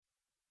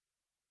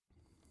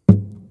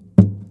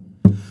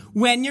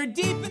When you're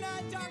deep in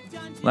a dark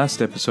dungeon.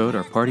 Last episode,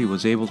 our party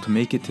was able to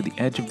make it to the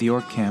edge of the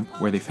orc camp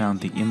where they found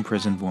the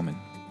imprisoned woman.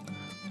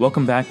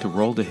 Welcome back to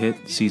Roll to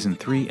Hit, Season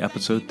 3,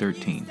 Episode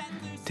 13,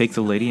 Take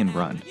the Lady and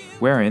Run,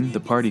 wherein the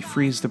party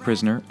frees the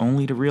prisoner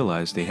only to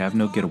realize they have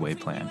no getaway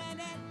plan,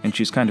 and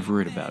she's kind of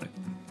rude about it.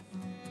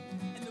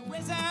 And the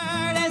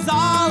wizard is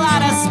all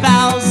out of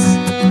spells.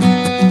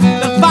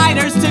 The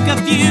fighters took a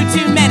few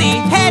too many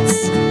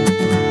hits.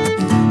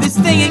 This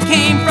thing, it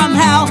came from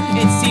hell.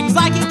 It seems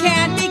like it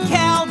can't be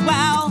killed.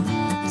 Well,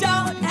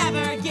 don't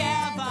ever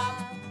give up.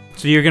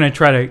 So you're going to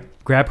try to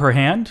grab her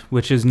hand,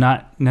 which is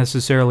not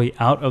necessarily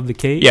out of the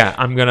cage? Yeah,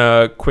 I'm going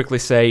to quickly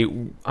say,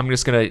 I'm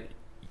just going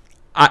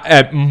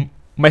to...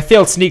 my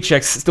failed sneak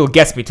check still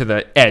gets me to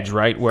the edge,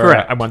 right? Where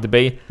Correct. I want to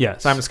be.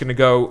 Yes. So I'm just going to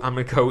go,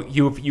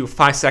 you have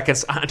 5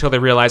 seconds until they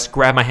realize,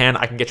 grab my hand,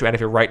 I can get you out of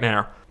here right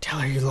now. Tell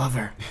her you love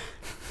her.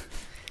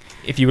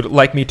 If you would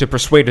like me to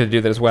persuade her to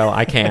do that as well,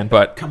 I can,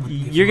 but...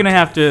 You're going to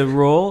have to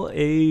roll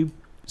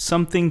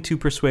something to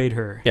persuade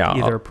her. Yeah, Either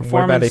a what about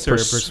performance a or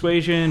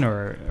persuasion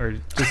or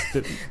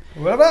just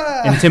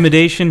What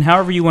intimidation,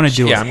 however you want to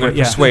do it. Yeah, I'm going to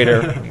persuade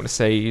her. I'm going to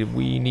say,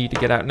 we need to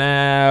get out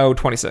now.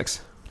 26.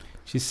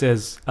 She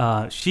says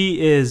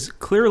she is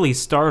clearly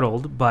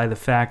startled by the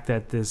fact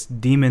that this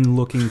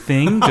demon-looking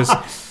thing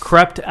just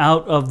crept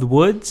out of the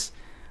woods.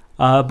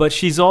 But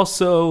she's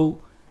also,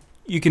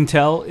 you can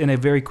tell in a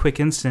very quick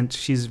instant,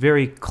 she's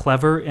very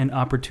clever and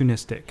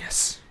opportunistic.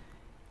 Yes.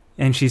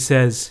 And she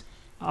says,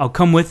 I'll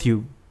come with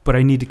you, but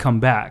I need to come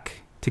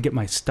back to get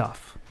my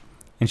stuff.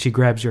 And she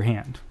grabs your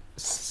hand.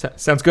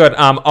 Sounds good.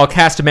 I'll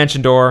cast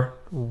Dimension Door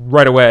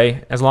right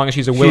away, as long as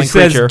she's a willing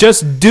creature. She creature.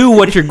 says, just do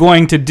what you're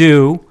going to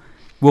do.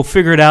 We'll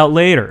figure it out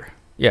later.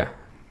 Yeah,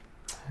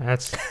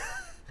 that's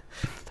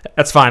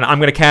fine. I'm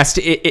gonna cast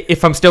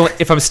if I'm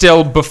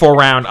still before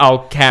round.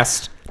 I'll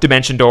cast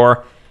Dimension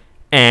Door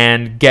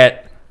and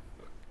get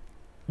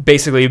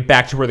basically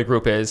back to where the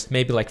group is,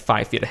 maybe like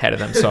 5 feet ahead of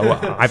them. So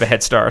I have a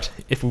head start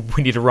if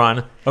we need to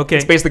run. Okay,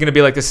 it's basically gonna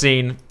be like the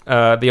scene,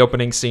 the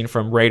opening scene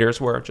from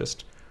Raiders, where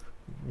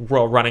we're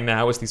all running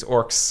now as these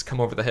orcs come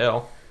over the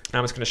hill. And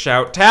I'm just gonna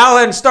shout,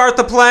 "Talon, start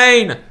the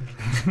plane!"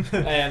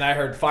 And I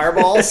heard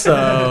fireball,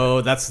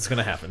 so that's what's going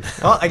to happen.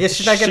 Well, I guess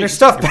she's not getting her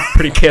stuff back.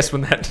 Pretty pissed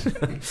when that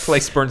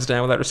place burns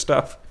down without her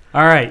stuff.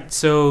 All right,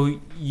 so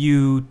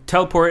you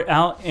teleport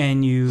out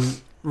and you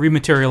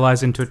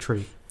rematerialize into a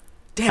tree.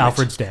 Damn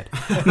Alfred's it.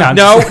 dead. No,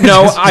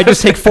 I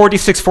just take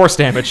 4d6 force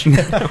damage.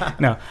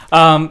 No.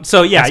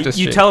 So yeah, That's just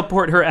you shit.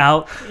 teleport her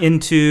out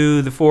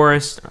into the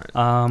forest.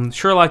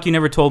 Sherlock, you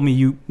never told me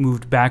you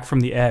moved back from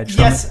the edge.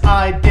 Yes,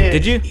 I did.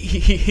 Did you?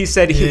 He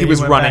said he was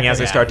went running back as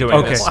I again. start doing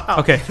Okay. this. Wow.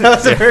 Okay. That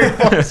was a very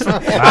forceful.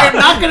 I'm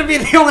not going to be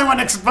the only one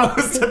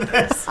exposed to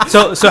this.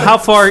 So how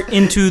far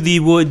into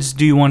the woods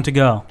do you want to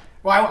go?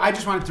 Well, I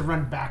just wanted to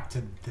run back to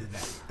them.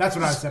 That's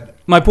what I said.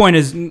 My point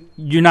is,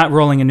 you're not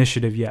rolling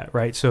initiative yet,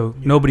 right? So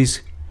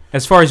nobody's,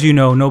 as far as you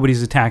know,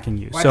 nobody's attacking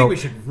you. Well, I so think we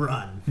should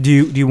run. do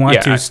you want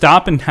Yeah, to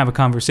stop and have a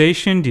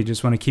conversation? Do you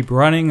just want to keep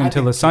running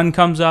until the sun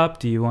comes up?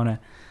 Do you want to?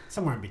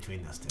 Somewhere in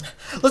between those two.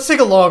 Let's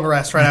take a long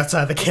rest right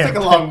outside the Let's camp.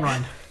 take a long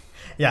run.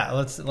 Yeah,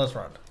 let's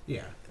run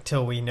Yeah.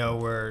 until we know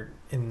we're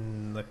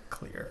in the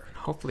clear.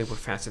 Hopefully we're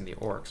faster than the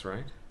orcs,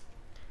 right?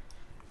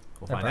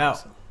 We'll find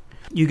out.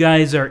 You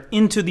guys are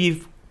into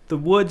the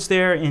woods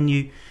there, and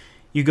you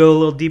go a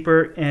little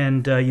deeper,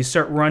 and you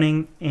start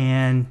running,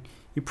 and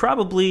you're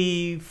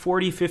probably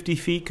 40, 50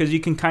 feet, because you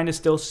can kind of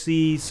still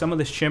see some of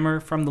the shimmer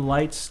from the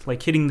lights,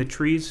 like hitting the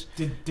trees.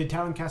 Did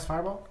Talon cast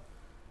fireball?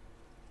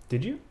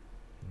 Did you?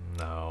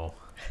 No,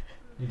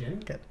 You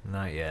didn't? Good.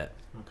 not yet.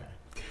 Okay.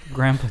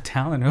 Grandpa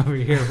Talon over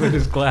here with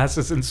his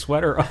glasses and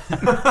sweater on.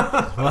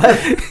 What?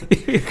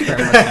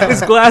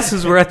 His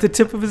glasses were at the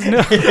tip of his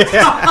nose.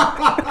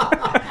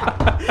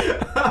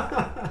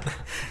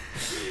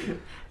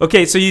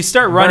 Okay, so you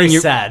start running. Very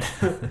You're, sad.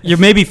 you're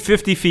maybe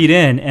 50 feet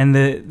in, and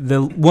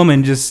the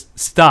woman just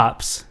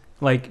stops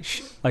like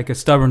a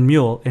stubborn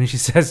mule, and she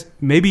says,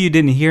 "Maybe you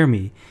didn't hear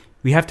me.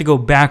 We have to go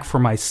back for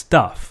my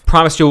stuff."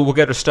 Promise you we'll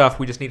get her stuff.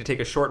 We just need to take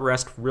a short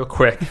rest real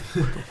quick.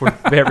 We're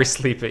very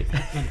sleepy.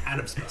 And out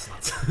of spell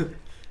slots.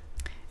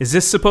 Is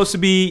this supposed to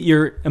be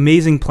your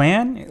amazing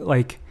plan?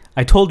 Like,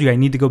 I told you I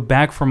need to go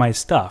back for my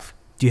stuff.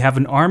 Do you have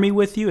an army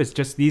with you? It's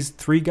just these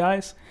 3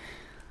 guys?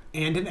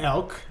 And an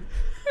elk.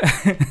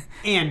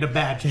 And a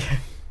badger.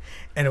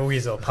 And a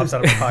weasel pops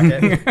out of her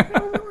pocket.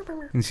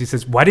 And she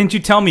says, "Why didn't you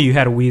tell me you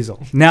had a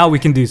weasel? Now we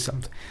can do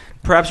something."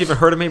 Perhaps you haven't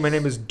heard of me. My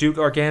name is Duke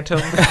Argantum.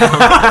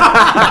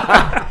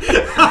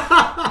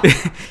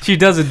 She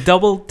does a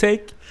double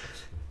take,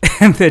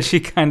 and then she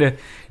kind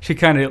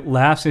of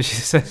laughs, and she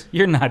says,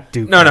 "You're not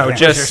Duke." No, Argento."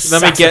 just Your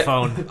let me get.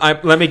 saxophone.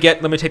 Let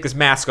me take this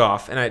mask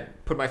off, and I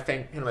put my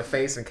hand on my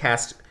face and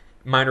cast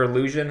minor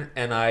illusion,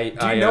 and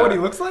Do you know what he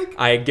looks like?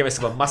 I give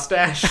myself a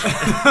mustache.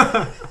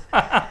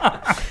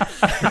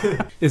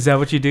 Is that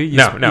what you do? You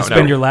No, no, You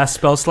spend no. your last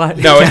spell slot?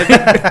 No,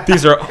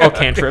 these are all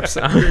cantrips.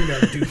 You're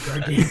no Duke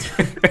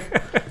Gargantuan.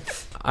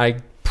 I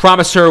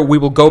promise her we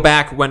will go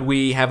back when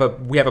we have a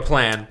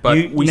plan. But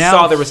You we now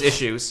saw there was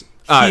issues.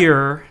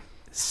 Hear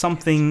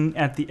something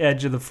at the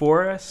edge of the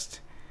forest?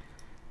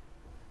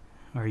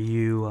 Are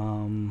you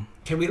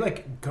Can we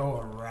go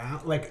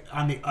around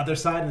on the other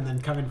side and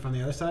then come in from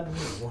the other side?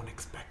 We won't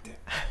expect it.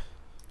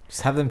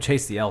 Just have them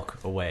chase the elk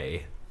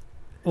away.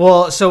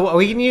 Well, so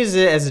we can use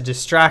it as a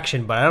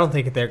distraction, but I don't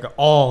think they're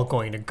all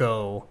going to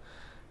go.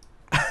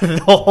 The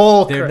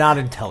whole. They're not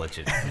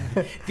intelligent.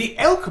 The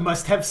elk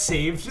must have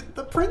saved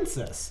the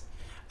princess.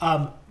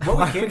 What we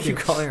Why can would you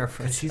do? calling her Because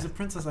princess? she's a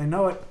princess. I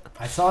know it.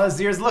 I saw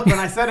Azir's look when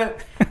I said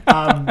it.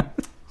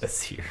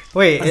 That's here.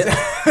 Wait.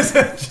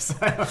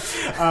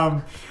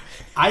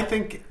 I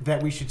think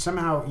that we should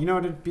somehow, you know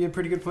what would be a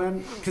pretty good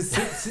plan? Because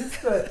since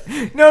the...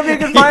 No, it'd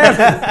be a good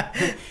plan.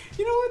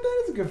 You know what?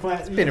 That is a good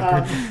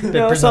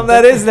plan. Something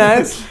that is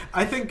nice.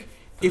 I think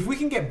if we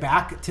can get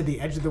back to the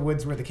edge of the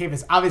woods where the cave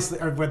is, obviously,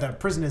 or where the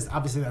prison is,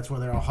 obviously that's where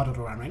they're all huddled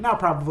around right now,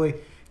 probably.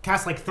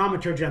 Cast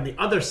thaumaturgy on the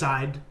other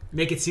side,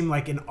 make it seem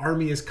like an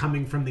army is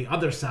coming from the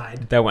other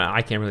side. That one,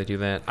 I can't really do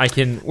that. I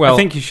can. Well, I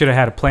think you should have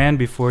had a plan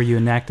before you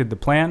enacted the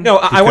plan. No,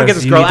 I wanna get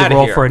because this girl you need outta to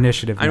roll here. for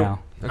initiative I don't-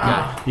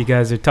 now. okay. You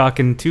guys are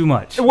talking too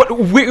much. What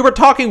we were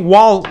talking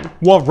while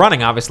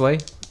running, obviously.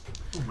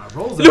 Ooh, my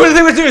rolls The only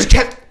thing we do is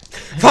get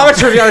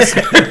thaumaturgy on the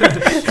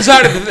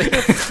side of the thing.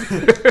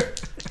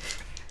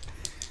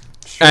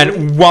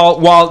 And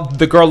while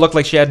the girl looked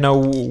like she had no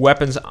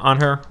weapons on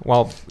her,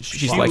 while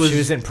she's She like,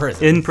 was in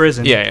prison. In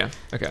prison. yeah,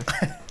 okay.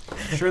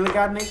 Shirley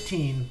got an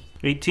 18.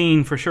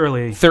 18 for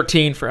Shirley.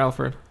 13 for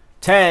Alfred.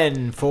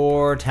 10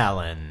 for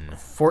Talon.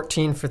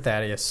 14 for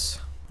Thaddeus.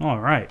 All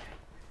right.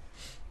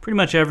 Pretty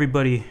much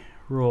everybody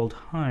rolled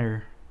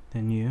higher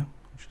than you,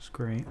 which is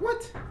great.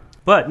 What?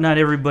 But not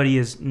everybody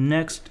is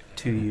next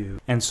to you.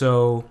 And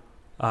so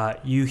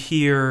you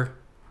hear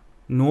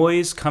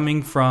noise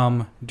coming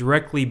from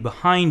directly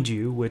behind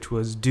you, which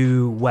was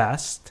due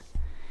west.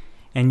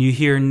 And you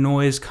hear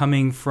noise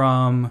coming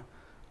from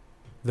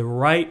the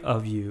right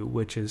of you,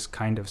 which is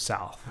kind of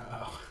south.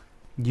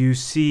 You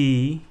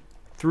see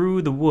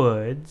through the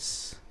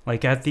woods,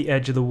 like at the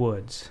edge of the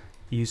woods,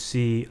 you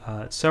see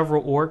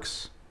several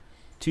orcs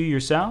to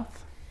your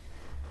south.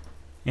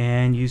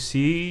 And you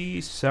see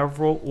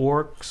several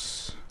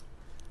orcs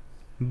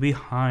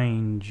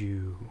behind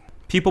you.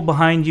 People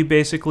behind you,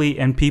 basically,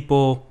 and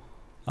people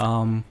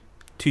to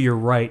your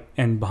right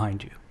and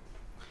behind you.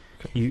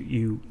 Okay.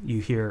 You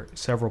hear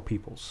several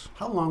peoples.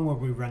 How long were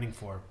we running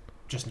for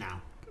just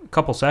now? A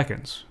couple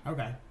seconds,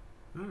 Okay.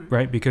 All right.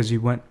 right? Because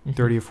you went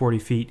 30 or 40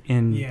 feet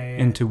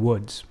into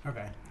woods.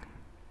 Okay.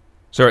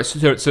 So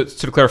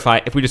to clarify,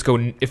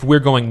 if we're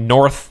going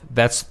north,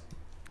 that's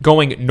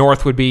going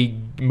north would be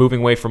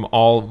moving away from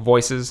all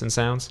voices and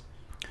sounds.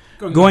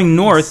 Going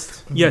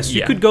north, yes,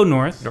 you Yeah. could go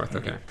north. North,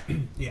 okay.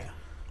 Yeah.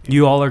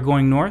 You all are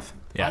going north?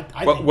 Yeah.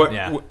 I What,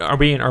 think, yeah. are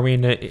we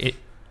in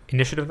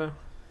initiative though?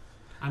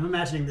 I'm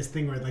imagining this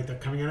thing where they're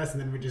coming at us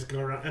and then we just go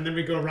around and then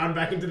we go around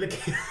back into the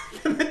cave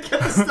and then get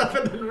the stuff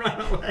and then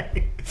run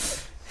away.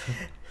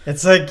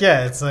 It's like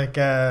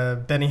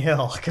Benny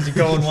Hill, because you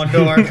go in one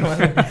door.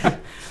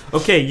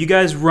 Okay, you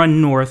guys run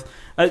north.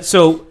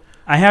 So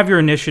I have your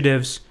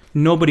initiatives.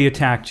 Nobody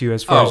attacked you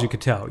as far as you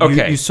could tell.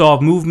 Okay. You saw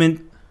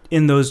movement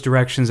in those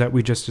directions that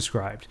we just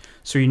described.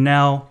 So you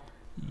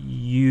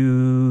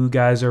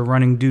guys are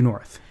running due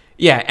north.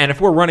 Yeah, and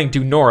if we're running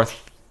due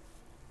north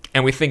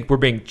and we think we're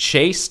being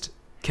chased,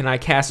 can I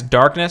cast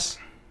darkness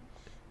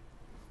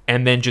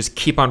and then just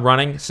keep on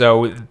running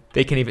so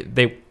they have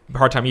a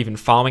hard time even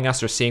following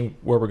us or seeing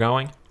where we're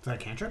going? Is that a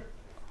cantrip?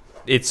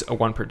 It's a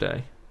 1 per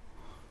day.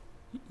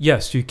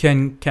 Yes, you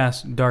can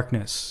cast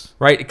darkness.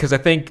 Right, because I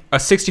think a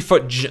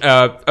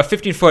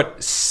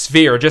 15-foot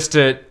sphere just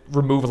to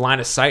remove a line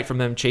of sight from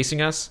them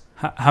chasing us.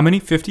 How many?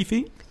 50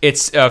 feet?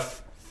 It's a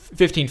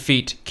 15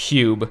 feet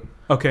cube.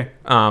 Okay.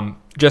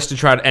 Just to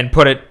try to and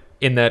put it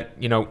in that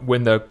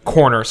in the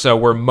corner so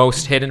we're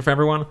most hidden from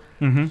everyone.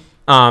 Mm-hmm.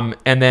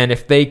 And then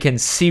if they can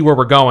see where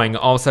we're going,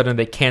 all of a sudden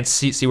they can't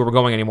see where we're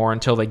going anymore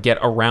until they get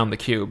around the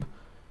cube.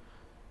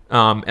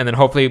 And then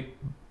hopefully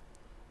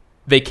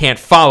they can't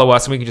follow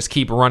us and we can just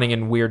keep running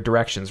in weird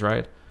directions,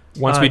 right?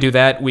 Once we do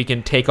that, we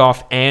can take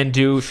off and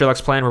do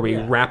Sherlock's plan where we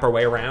wrap our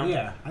way around.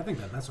 Yeah, I think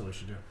that's what we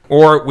should do.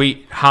 Or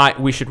we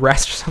should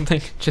rest or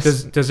something.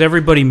 Does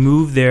everybody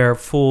move their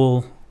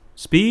full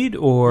speed,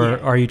 or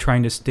are you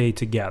trying to stay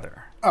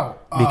together?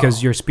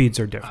 Because your speeds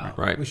are different.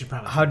 Right. We should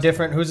probably. How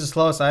different? Who's the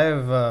slowest?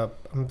 I'm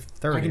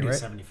 30, I can do right?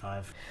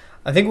 75.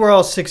 I think we're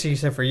all 60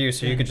 except for you,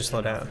 so you could just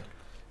slow down.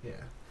 Yeah.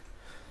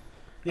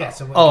 Yeah.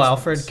 So.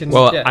 Alfred can.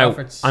 Well, yeah,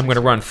 Alfred's I'm going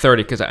to run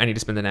 30 because I need to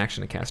spend an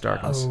action to cast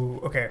darkness. Oh,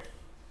 okay.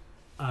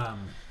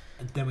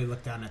 And then we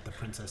look down at the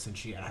princess, and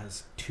she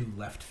has 2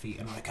 left feet,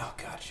 and we're like, oh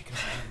god, she can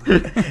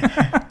only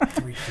run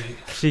 3 feet.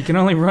 She can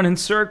only run in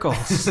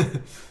circles.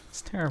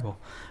 It's terrible.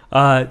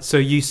 So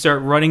you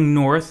start running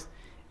north,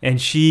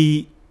 and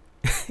she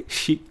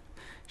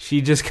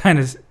just kind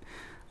of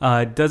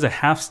does a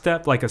half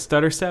step, like a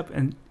stutter step,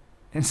 and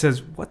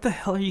says, "What the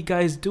hell are you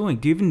guys doing?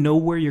 Do you even know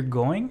where you're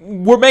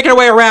going?" We're making our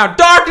way around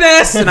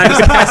darkness, and I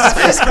just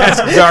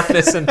cast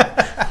darkness and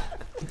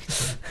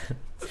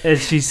And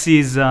she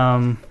sees.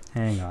 Hang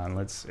on,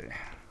 let's see.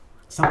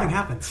 Something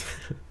happens.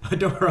 A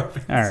door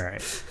opens. All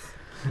right.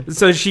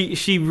 So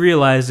she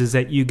realizes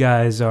that you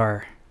guys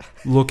are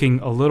looking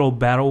a little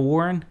battle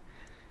worn,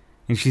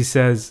 and she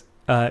says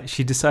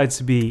she decides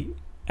to be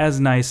as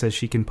nice as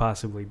she can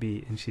possibly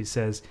be, and she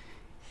says,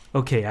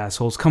 "Okay,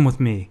 assholes, come with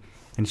me."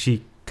 And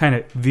she kind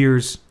of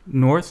veers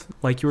north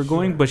like you were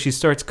going, but she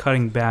starts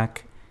cutting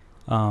back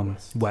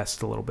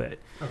west a little bit.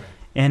 Okay.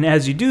 And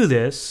as you do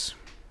this,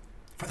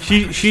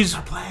 she's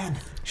our plan.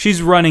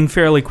 she's running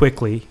fairly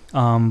quickly,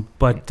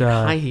 but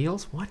High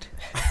heels? What?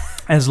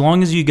 as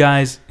long as you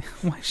guys,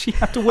 why does she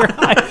have to wear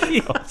high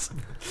heels?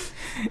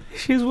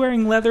 She's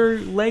wearing leather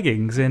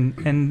leggings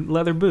and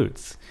leather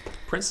boots.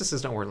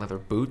 Princesses don't wear leather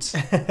boots.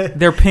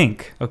 They're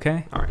pink,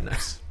 okay? All right,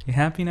 nice. You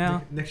happy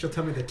now? Next, you'll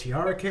tell me the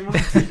tiara came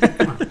off.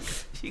 Come on.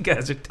 You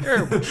guys are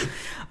terrible.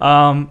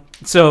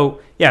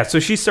 So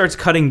she starts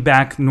cutting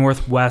back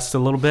northwest a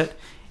little bit,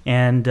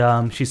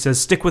 and she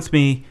says, "Stick with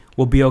me.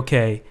 We'll be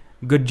okay.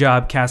 Good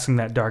job casting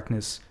that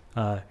darkness,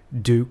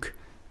 Duke."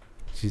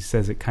 She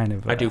says it kind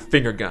of I do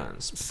finger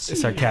guns.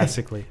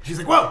 sarcastically. She's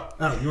like, "Whoa!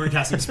 Oh, you weren't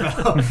casting a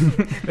spell."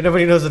 But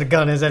nobody knows what a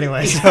gun is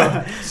anyway.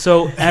 So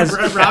So as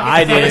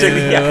I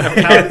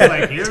do.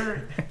 Like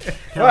here.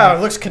 wow,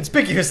 it looks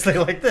conspicuously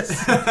like this.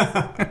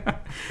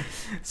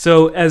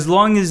 So as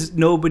long as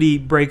nobody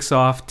breaks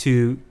off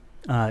to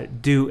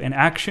do an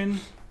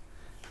action,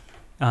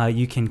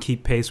 you can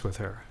keep pace with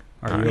her.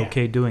 Are you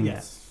okay doing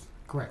Yes.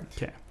 Correct.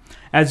 that? Okay.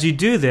 As you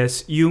do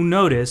this, you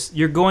notice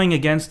you're going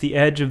against the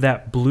edge of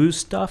that blue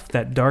stuff,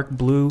 that dark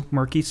blue,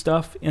 murky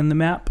stuff in the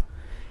map,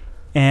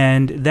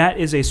 and that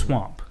is a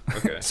swamp.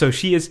 Okay. So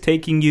she is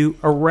taking you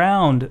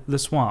around the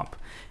swamp.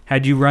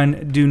 Had you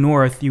run due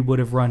north, you would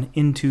have run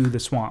into the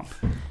swamp.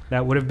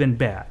 That would have been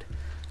bad.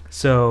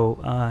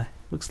 So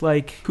looks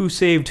like who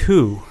saved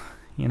who,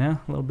 you know,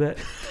 a little bit.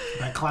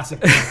 That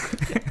classic.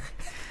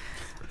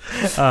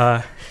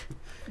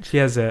 She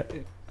has a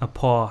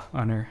paw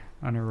on her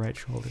right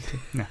shoulder too.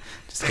 No,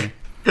 just kidding.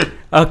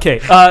 Okay,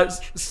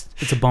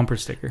 it's a bumper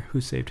sticker.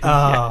 Who saved who?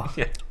 Oh,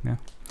 Yeah.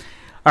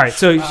 All right,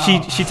 so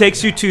she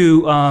takes you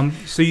to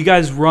so you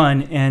guys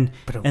run and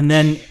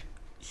then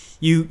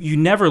you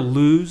never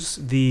lose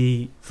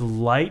the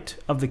light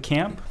of the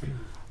camp,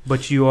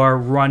 but you are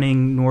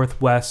running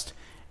northwest,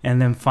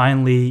 and then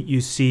finally you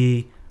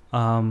see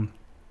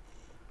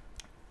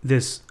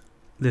this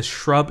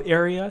shrub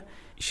area.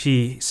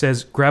 She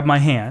says, "Grab my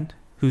hand."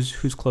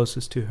 Who's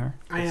closest to her?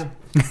 I am.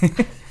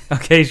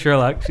 Okay,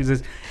 Sherlock. She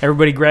says,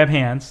 "Everybody grab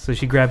hands." So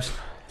she grabs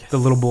the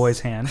little boy's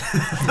hand.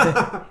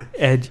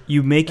 And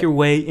you make your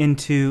way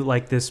into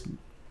like this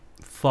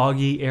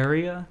foggy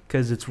area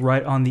because it's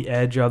right on the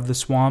edge of the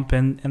swamp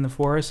and the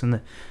forest, and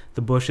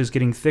the bush is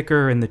getting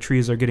thicker and the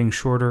trees are getting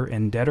shorter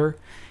and deader,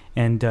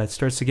 and it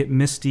starts to get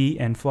misty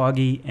and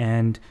foggy,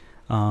 and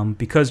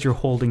because you're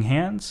holding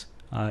hands,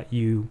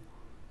 you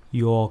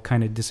all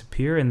kind of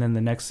disappear, and then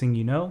the next thing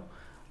you know,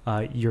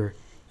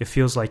 it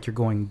feels like you're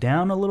going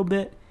down a little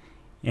bit,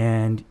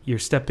 and you're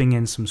stepping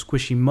in some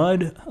squishy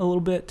mud a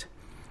little bit,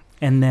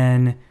 and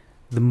then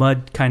the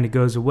mud kind of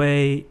goes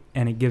away,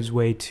 and it gives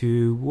way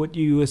to what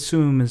you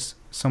assume is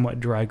somewhat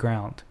dry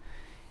ground.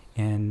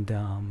 And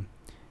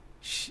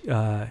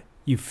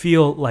you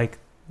feel like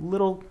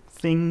little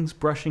things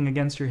brushing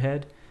against your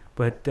head,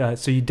 but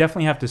so you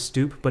definitely have to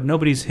stoop, but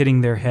nobody's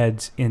hitting their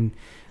heads in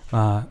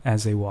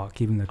as they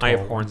walk, even the I have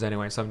tall horns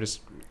anyway, so I'm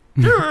just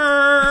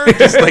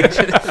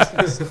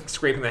just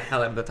scraping the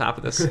hell out of the top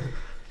of this.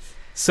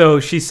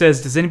 So she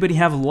says, "Does anybody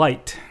have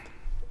light?"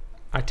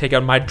 I take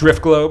out my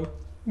drift globe.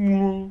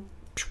 I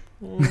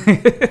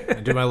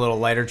do my little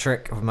lighter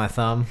trick with my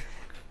thumb.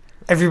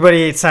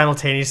 everybody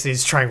simultaneously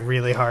is trying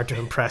really hard to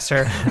impress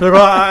her. They're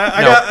like,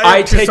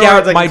 I take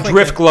out my click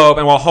drift it. globe,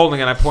 and while holding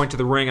it, I point to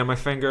the ring on my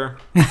finger.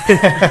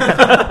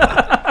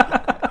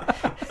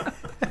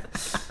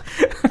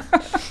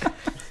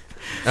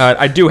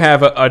 I do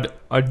have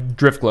a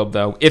drift globe,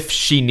 though, if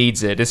she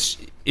needs it.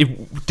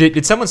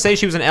 Did someone say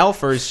she was an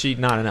elf, or is she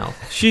not an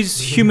elf? She's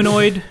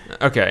humanoid.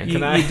 Okay. You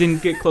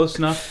didn't get close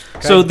enough.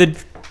 So the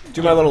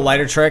Do my little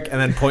lighter trick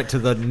and then point to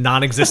the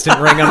non-existent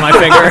ring on my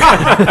finger.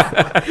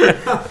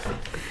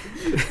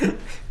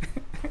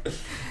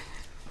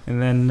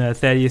 and then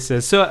Thaddeus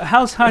says, "So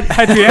how's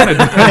Hadriana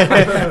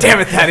doing?" Damn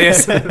it,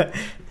 Thaddeus.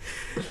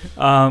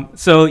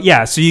 So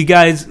you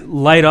guys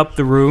light up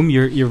the room.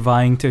 You're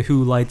vying to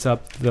who lights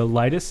up the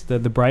lightest, the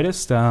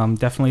brightest.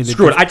 Definitely the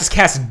Screw it. I just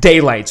cast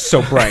daylight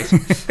so bright.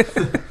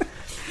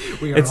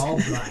 We are all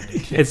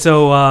blinded. And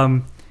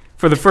so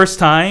for the first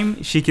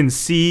time, she can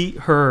see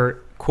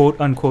her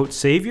quote unquote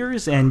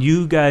saviors, and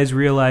you guys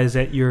realize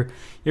that you're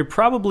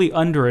probably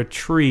under a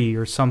tree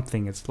or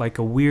something. It's like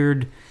a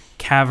weird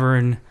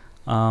cavern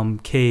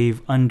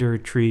cave under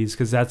trees,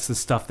 because that's the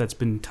stuff that's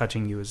been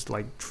touching you, is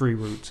like tree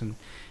roots and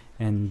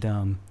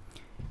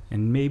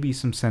maybe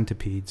some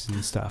centipedes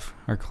and stuff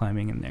are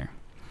climbing in there.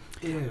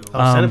 Ew.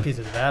 Centipedes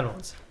are the bad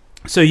ones.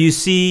 So you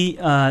see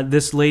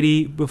this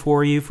lady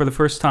before you for the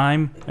first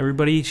time,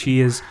 everybody. She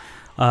is,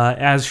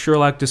 as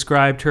Sherlock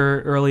described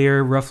her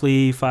earlier,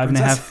 roughly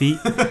 5.5 feet.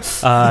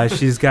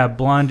 She's got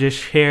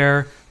blondish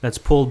hair, that's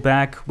pulled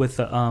back with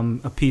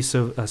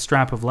a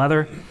strap of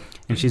leather,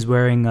 and she's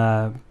wearing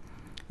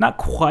not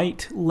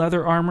quite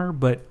leather armor,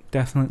 but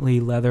definitely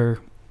leather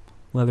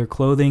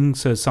clothing.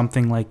 So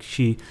something like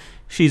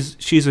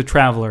she's a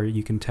traveler,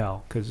 you can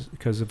tell,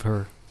 because of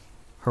her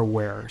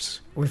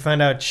wares. We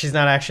find out she's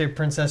not actually a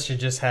princess. She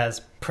just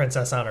has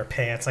princess on her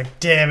pants. Like,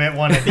 damn it,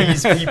 one of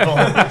these people.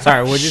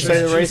 Sorry, what'd you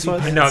say the race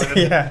was? No,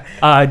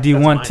 Yeah. Do you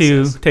want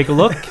to take a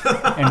look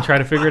and try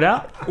to figure it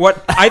out?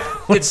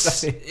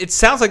 it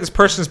sounds like this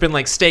person's been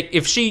like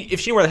if she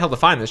knew where the hell to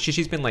find this,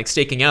 she's been like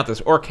staking out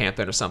this orc camp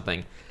then or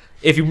something.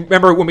 If you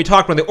remember when we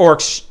talked with the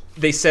orcs,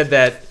 they said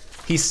that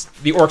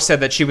the orc said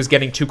that she was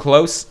getting too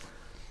close.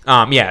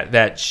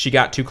 That she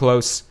got too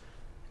close.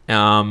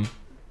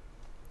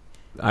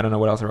 I don't know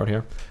what else I wrote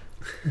here.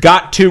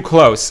 Got too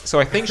close. So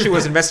I think she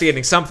was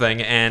investigating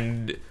something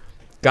and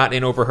got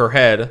in over her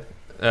head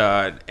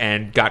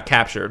and got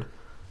captured.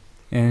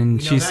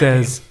 And she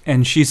says,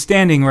 and she's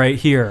standing right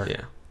here.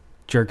 Yeah.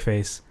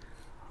 Jerkface.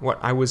 What?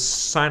 I was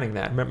signing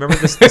that. Remember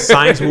the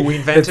signs we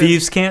invented? The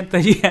thieves can't.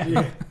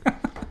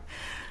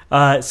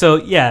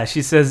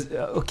 She says,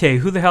 "Okay,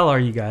 who the hell are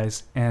you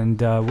guys? And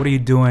what are you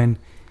doing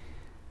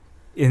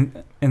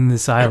in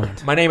this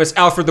island?" My name is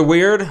Alfred the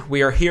Weird.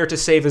 We are here to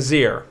save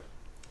Azir.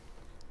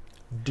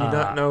 Do you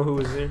not know who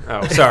Azir?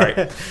 Oh, sorry.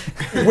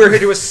 We're here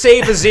to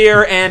save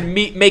Azir and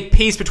make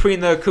peace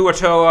between the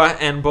Kuatoa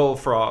and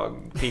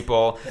Bullfrog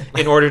people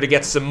in order to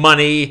get some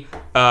money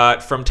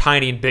from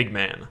Tiny and Big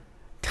Man.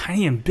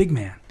 Tiny and Big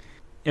Man.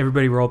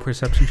 Everybody roll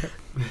perception check.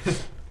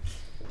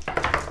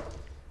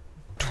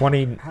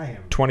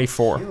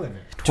 24.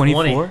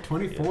 24?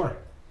 24.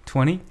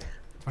 20?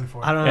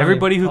 24. I don't know.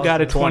 Everybody who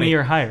got a 20 20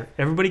 or higher.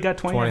 Everybody got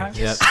 20 or higher?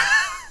 Yep.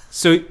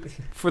 So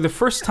for the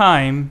first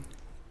time,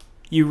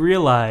 you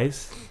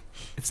realize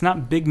it's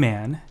not Big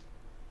Man,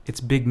 it's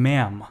Big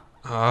Ma'am.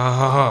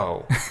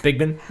 Oh. Big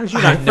Ben. How did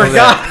you not know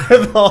Forgot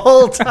the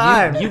whole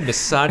time. that? You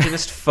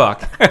misogynist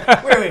fuck.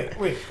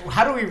 Wait.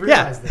 How do we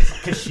realize this?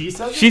 Because she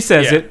says it? She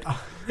says Yeah. it,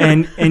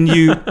 and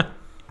you,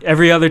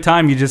 every other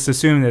time you just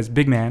assume that it's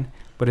Big Man,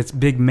 but it's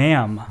Big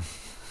Ma'am.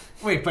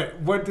 Wait, but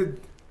what?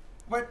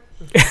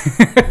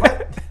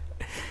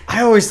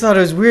 I always thought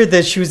it was weird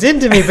that she was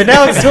into me, but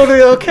now it's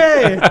totally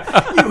okay.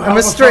 I'm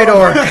a straight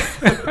orc.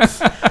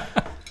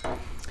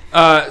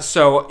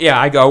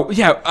 I go,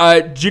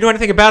 do you know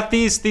anything about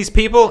these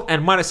people?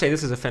 And might I say,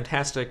 this is a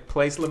fantastic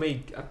place. Let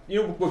me,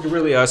 what could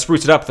really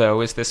spruce it up,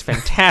 though, is this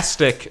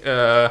fantastic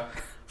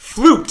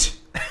flute.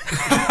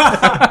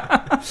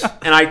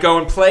 And I go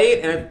and play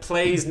it, and it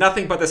plays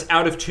nothing but this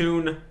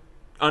out-of-tune,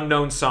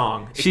 unknown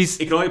song. It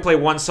can only play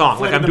one song.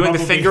 Like, I'm doing the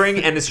fingering,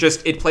 and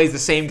it plays the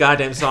same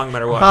goddamn song no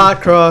matter what.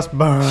 Hot cross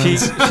buns.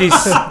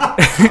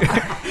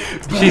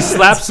 She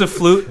slaps the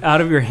flute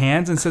out of your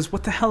hands and says,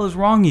 "What the hell is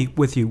wrong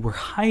with you? We're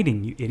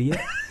hiding, you idiot."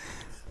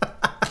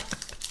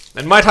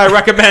 And might I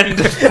recommend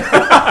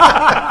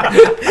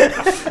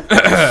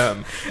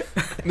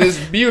this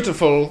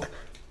beautiful,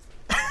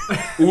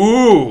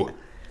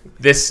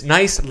 this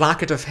nice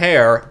locket of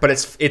hair, but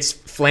it's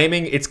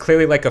flaming. It's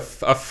clearly like a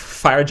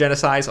fire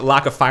genocide, a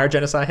lock of fire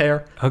genocide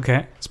hair.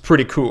 Okay. It's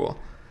pretty cool.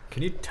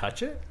 Can you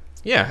touch it?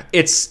 Yeah,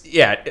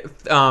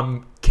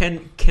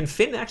 Can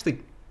Finn actually?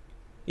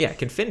 Yeah,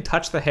 can Finn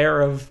touch the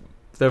hair of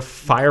the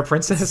fire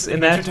princess in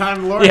that? Adventure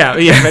Time lore? Yeah,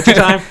 Adventure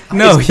Time.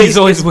 No, It's he's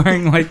always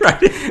wearing like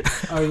right.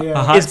 Oh yeah. a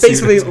hot It's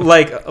basically suit.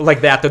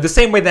 like that, though. The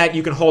same way that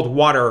you can hold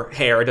water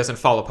hair, it doesn't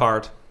fall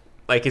apart.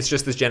 Like, it's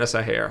just this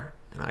genocide hair.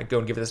 And I go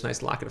and give it this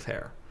nice locket of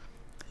hair.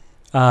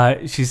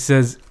 She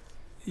says,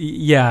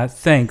 "Yeah,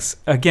 thanks.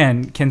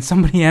 Again, can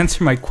somebody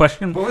answer my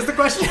question? What was the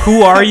question?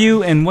 Who are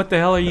you, and what the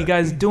hell are you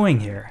guys doing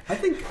here?" I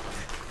think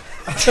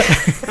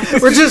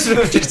We're just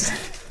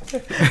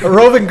a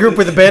roving group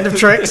with a band of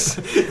tricks.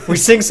 We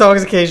sing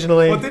songs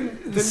occasionally. Well,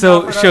 didn't So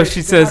Alfred she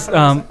already- says, didn't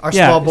Alfred Our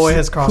yeah, small boy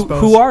has who-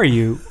 crossbows. Who are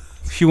you?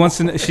 She wants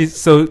to know.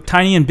 So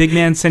Tiny and Big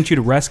Man sent you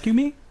to rescue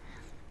me?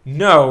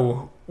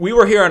 No, we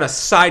were here on a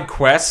side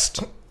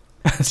quest.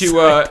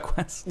 Side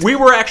quest. We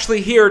were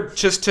actually here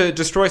just to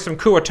destroy some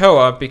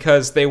Kuatoa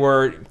because they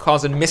were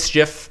causing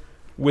mischief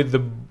with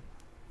the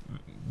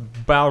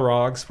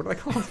Balrogs. What are they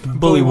called?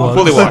 Bullywugs.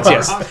 Bullywugs,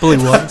 yes.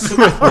 Bullywugs.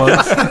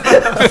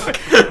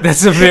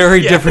 That's a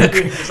very different.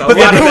 There's a But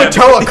lot the of them.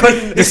 Kuatoa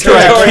couldn't Destroy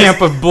a Kuatoa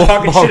camp of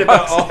Talking shit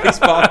about Bullywugs. all these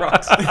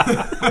Balrogs.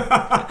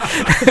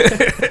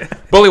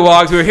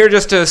 Bullywugs, we were here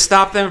just to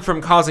stop them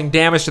from causing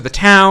damage to the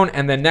town,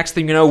 and then next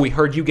thing you know, we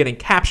heard you getting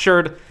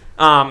captured.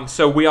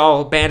 So we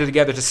all banded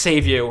together to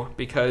save you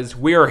because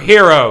we're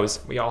heroes.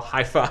 We all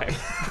high five.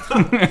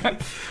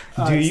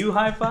 Do you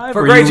high five?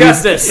 For or great you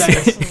justice.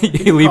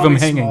 you leave Call him me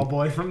hanging. Small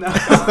boy from now.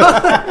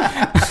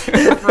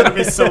 Refer to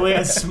me solely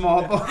as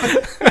small boy.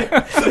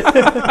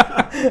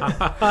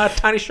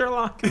 Tiny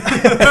Sherlock.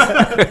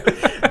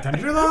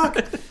 Thunder lock.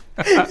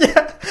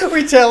 Yeah,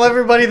 we tell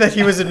everybody that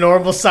he was a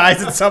normal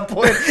size at some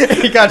point. And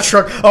he got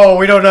shrunk. Oh,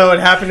 we don't know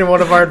what happened in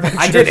one of our adventures.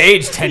 I did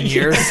age 10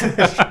 years.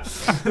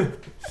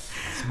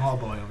 Small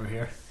boy over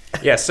here.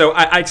 Yeah, so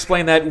I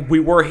explained that we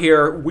were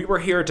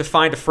here to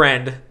find a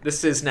friend.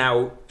 This is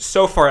now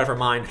so far out of her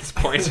mind at this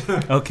point.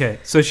 Okay,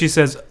 so she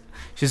says,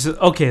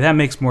 okay, that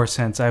makes more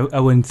sense. I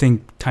wouldn't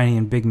think Tiny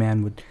and Big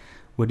Man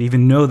would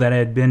even know that I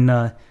had been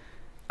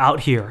out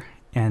here,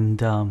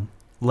 and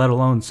let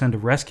alone send a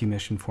rescue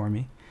mission for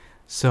me.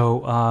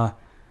 So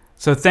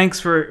thanks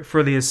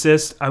for the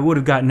assist. I would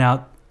have gotten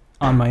out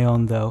on my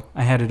own, though.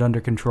 I had it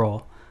under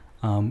control.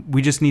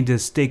 We just need to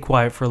stay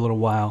quiet for a little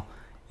while,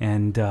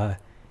 and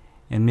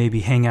maybe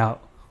hang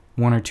out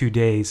 1 or 2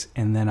 days,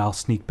 and then I'll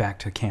sneak back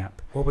to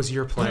camp. What was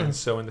your plan?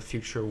 So in the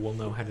future, we'll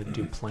know how to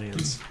do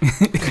plans.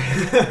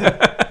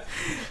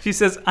 She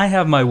says, I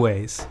have my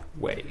ways.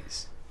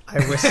 Ways. I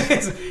wish.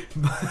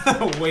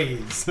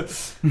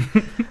 Ways.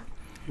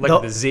 Like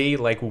No. the Z,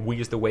 like we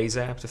use the Waze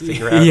app to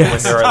figure out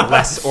Yes. when there are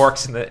less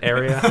orcs in the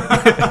area.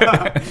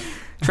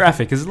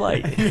 Traffic is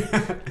light,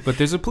 but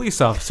there's a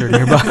police officer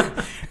nearby.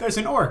 There's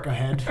an orc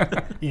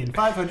ahead in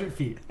 500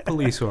 feet.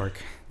 Police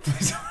orc.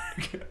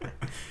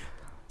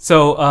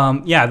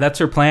 So yeah, that's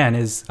her plan.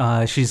 Is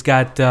she's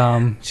got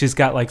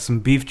like some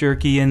beef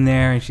jerky in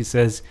there, and she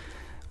says,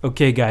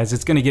 "Okay, guys,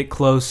 it's gonna get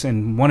close,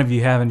 and one of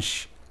you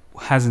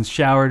hasn't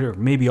showered, or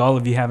maybe all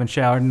of you haven't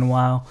showered in a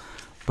while.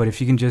 But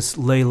if you can just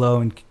lay low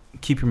and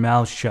keep your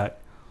mouths shut,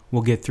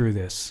 we'll get through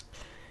this."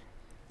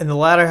 In the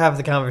latter half of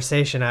the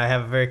conversation, I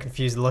have a very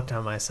confused look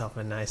on myself,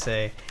 and I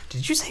say,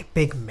 "Did you say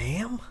Big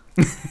Ma'am?"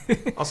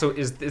 Also,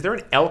 is there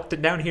an elk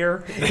down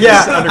here?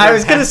 Yeah, I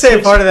was gonna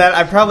say part of that.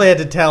 I probably had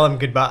to tell him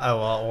goodbye. Oh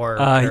well, or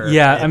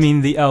Yeah, it. I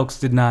mean the elks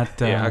did not.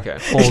 Yeah, okay.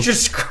 He Hold,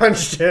 just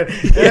crunched it.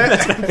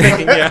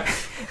 Thinking, yeah.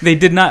 they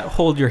did not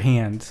hold your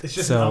hand. It's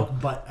just an So elk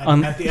butt at,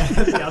 un- at the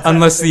outside.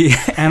 unless the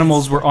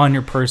animals were on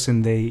your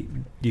person,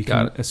 you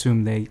Got can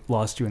assume they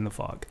lost you in the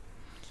fog.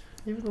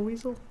 Even the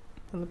weasel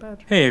and the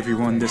badger. Hey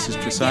everyone, this is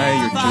Josiah,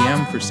 your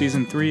GM for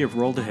Season 3 of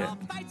Roll to Hit.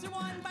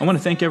 I want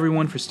to thank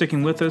everyone for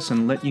sticking with us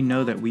and let you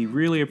know that we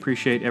really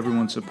appreciate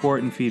everyone's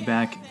support and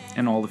feedback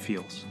and all the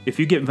feels. If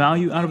you get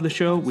value out of the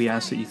show, we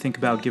ask that you think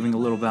about giving a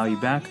little value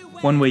back.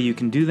 One way you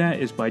can do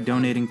that is by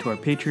donating to our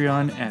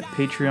Patreon at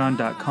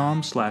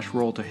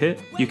patreon.com/rolltohit.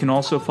 You can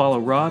also follow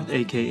Rob,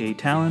 aka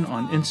Talon,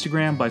 on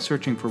Instagram by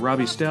searching for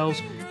Robbie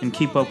Stells, and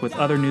keep up with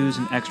other news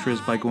and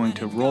extras by going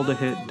to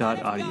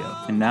rolltohit.audio.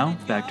 And now,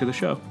 back to the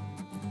show.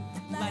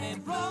 Let it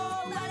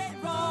roll, let it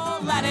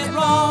roll, let it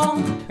roll.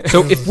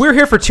 So if we're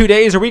here for 2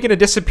 days, are we going to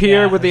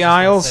disappear with the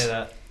Isles?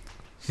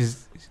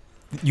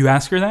 You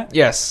ask her that?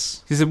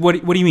 Yes. She said, what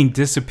do you mean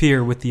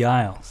disappear with the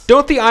Isles?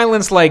 Don't the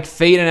islands like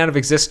fade in and out of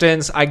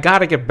existence? I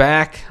gotta get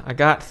back. I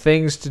got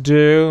things to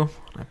do.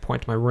 I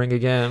point to my ring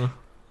again.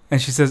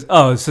 And she says,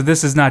 oh, so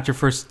this is not your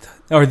first,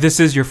 or this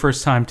is your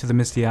first time to the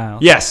Misty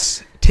Isles.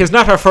 Yes, 'tis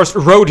not our first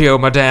rodeo,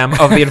 madame,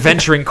 of the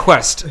adventuring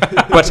quest,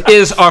 but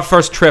is our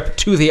first trip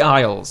to the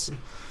Isles. And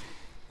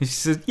she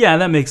says, yeah,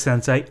 that makes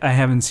sense. I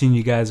haven't seen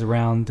you guys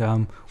around.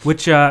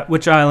 Which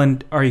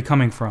island are you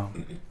coming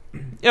from?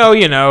 Oh,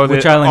 you know,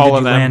 Which the, island all did of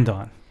you them. land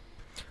on?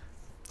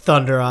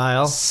 Thunder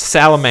Isle.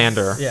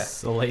 Salamander. Yeah.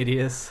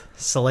 Saladius.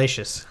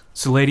 Salacious.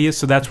 Saladius,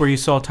 so that's where you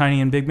saw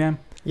Tiny and Big Man?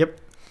 Yep.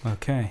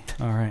 Okay,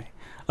 all right.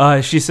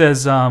 She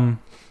says,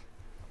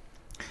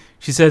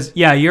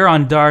 yeah, you're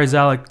on Dar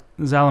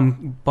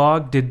Zalam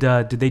Bog. Did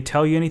they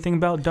tell you anything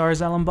about Dar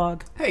Zalam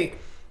Bog? Hey,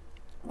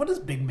 what does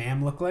Big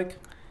Ma'am look like?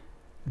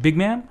 Big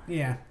Man?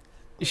 Yeah.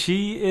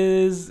 She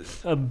is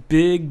a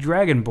big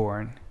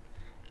dragonborn.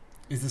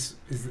 Is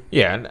it?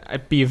 Yeah, and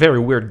it'd be a very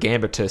weird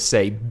gambit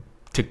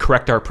to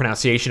correct our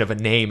pronunciation of a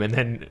name and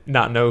then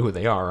not know who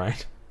they are,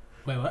 right?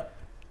 Wait, what?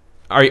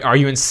 Are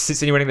you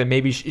insinuating that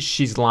maybe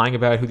she's lying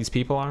about who these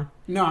people are?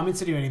 No, I'm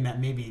insinuating that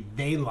maybe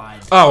they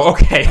lied. Oh,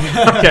 okay.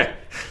 Okay.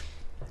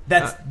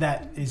 This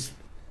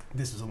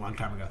was a long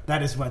time ago.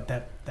 That is what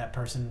that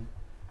person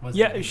was.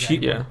 Yeah,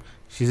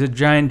 she's a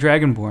giant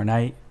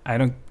dragonborn. I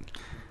don't.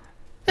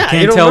 I Yeah, you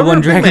can't don't tell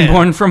one remember Big Man.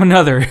 dragonborn from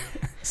another.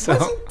 So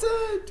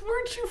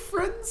Weren't you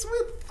friends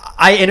with?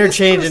 I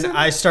interchange and person?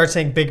 I start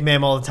saying Big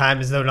Ma'am all the time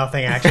as though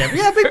nothing actually happened.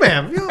 Yeah, Big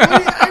Ma'am.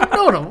 I've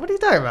known him. What are you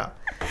talking about?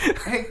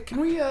 Hey, can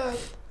we?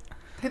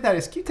 Hey,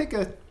 Thaddeus, can you take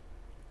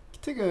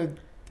a?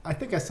 I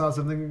think I saw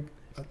something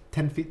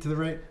 10 feet to the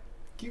right.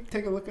 Can you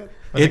take a look at?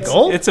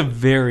 gold? it's a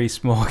very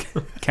small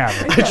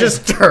cavern. I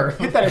just turned.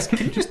 Hey, Thaddeus, can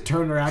you just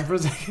turn around for a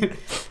second?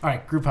 All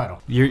right, group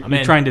huddle. You're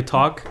in. trying to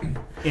talk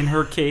in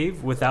her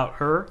cave without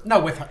her?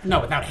 Without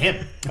him. Without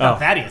Oh.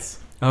 Thaddeus.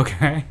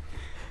 Okay.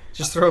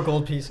 Just throw a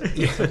gold piece.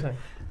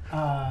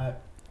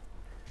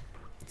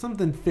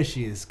 Something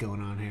fishy is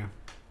going on here.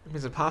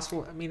 Is it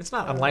possible? I mean, it's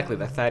not unlikely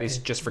that Thaddeus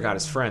just forgot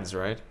his friends,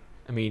 right?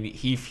 I mean,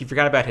 he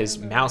forgot about his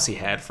mouse he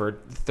had for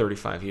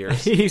 35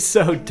 years. He's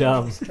so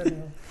dumb.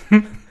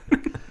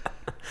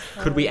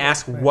 Could we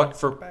ask what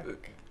for...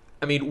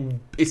 I mean,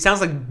 it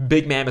sounds like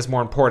Big Ma'am is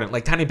more important.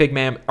 Like, Tiny and Big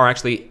Ma'am are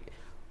actually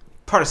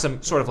part of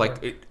some sort of,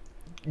 like,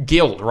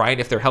 guild, right?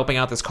 If they're helping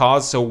out this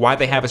cause. So why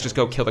they have us just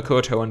go kill the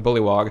Koto and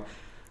Bullywog?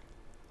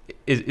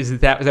 Is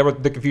that where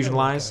the confusion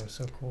lies?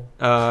 So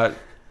cool.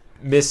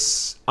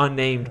 Miss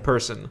Unnamed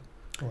Person.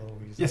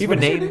 Yes, Do you have a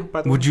what is your name,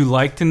 by the way? Would you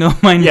like to know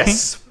my name?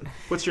 Yes.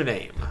 What's your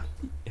name?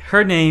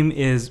 Her name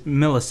is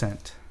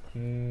Millicent.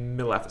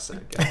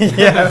 Maleficent.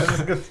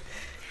 Yeah.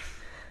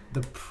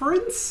 The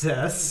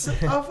Princess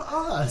of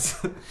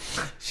Oz.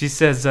 She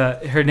says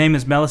her name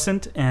is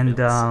Millicent, and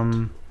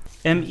Melicent.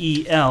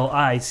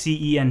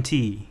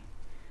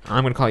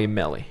 I'm going to call you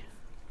Melly.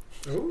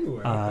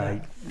 Ooh, I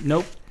like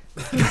Nope.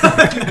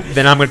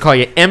 Then I'm going to call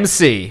you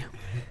MC.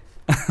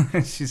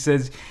 She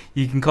says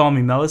you can call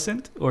me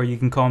Millicent, or you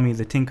can call me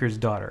the Tinker's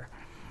daughter.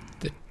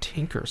 The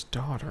Tinker's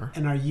daughter. that.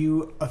 And are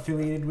you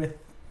affiliated with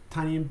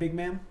Tiny and Big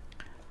Man?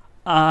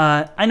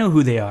 I know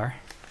who they are.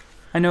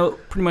 I know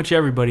pretty much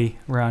everybody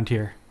around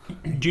here.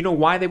 Do you know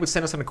why they would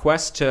send us on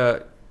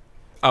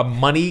a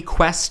money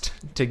quest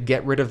to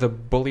get rid of the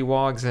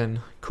bullywogs in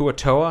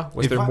Kuatoa?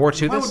 Was there more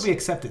to why this? would we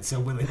accept it so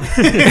willingly?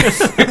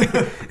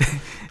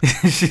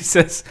 She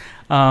says,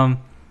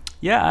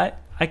 yeah,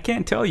 I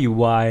can't tell you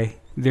why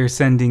they're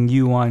sending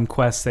you on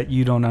quests that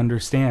you don't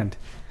understand.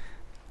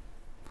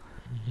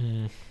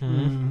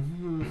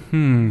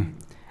 Mm-hmm.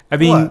 I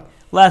mean, What?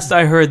 last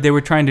I heard they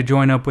were trying to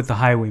join up with the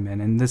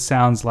Highwaymen, and this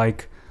sounds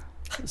like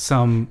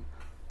some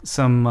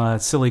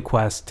silly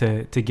quest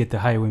to get the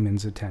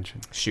Highwaymen's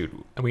attention. Shoot,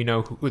 we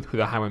know who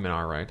the Highwaymen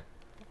are, right?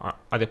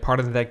 Are they part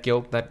of that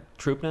guild, that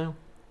troop now?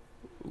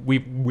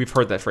 We've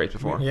heard that phrase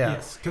before. Yeah.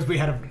 Yes, because we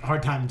had a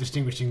hard time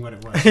distinguishing what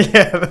it was.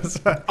 Yeah,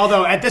 that's right.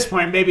 Although at this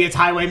point, maybe it's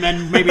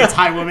Highwaymen, maybe it's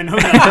Highwomen. Who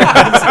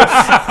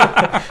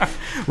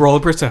knows? Roll a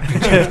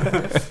perception.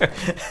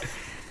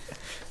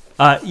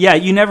 Yeah,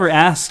 you never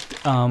asked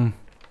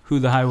who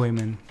the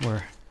Highwaymen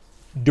were.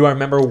 Do I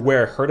remember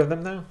where I heard of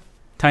them, though?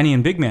 Tiny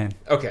and Big Man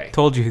Okay.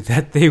 told you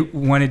that they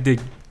wanted to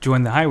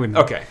join the Highwaymen.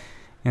 Okay.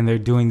 And they're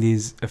doing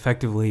these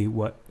effectively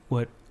what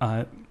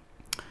are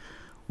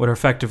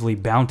effectively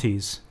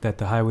bounties that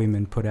the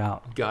Highwaymen put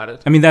out. Got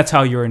it. I mean, that's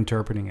how you're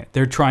interpreting it.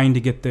 They're trying to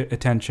get the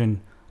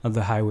attention of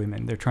the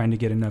Highwaymen. They're trying to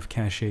get enough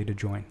cachet to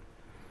join.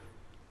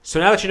 So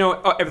now that you know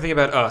everything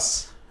about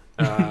us,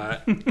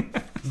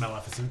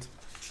 Maleficent.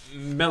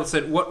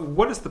 Millicent,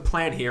 what is the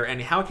plan here,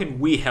 and how can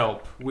we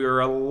help? We're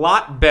a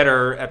lot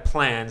better at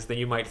plans than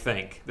you might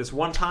think. This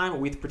one time,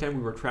 we pretend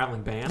we were a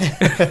traveling band.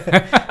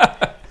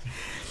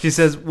 She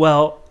says,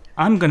 well,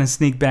 I'm going to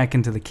sneak back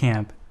into the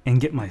camp and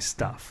get my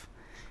stuff.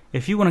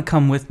 If you want to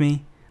come with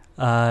me,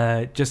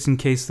 just in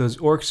case those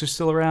orcs are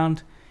still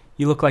around,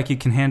 you look like you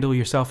can handle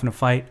yourself in a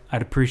fight,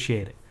 I'd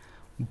appreciate it.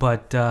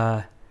 But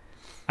I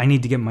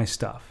need to get my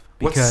stuff.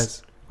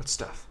 Because What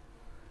stuff?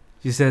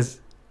 she says,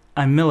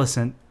 I'm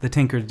Millicent, the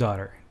Tinker's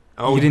daughter.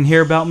 Oh, You didn't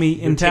hear about me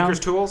your in town? Tinker's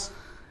tools?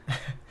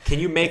 Can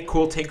you make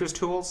cool Tinker's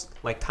tools?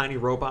 Like tiny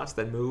robots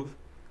that move?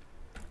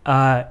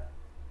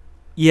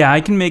 Yeah, I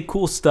can make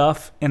cool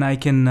stuff, and I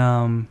can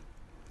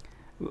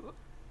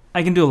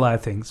do a lot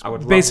of things. I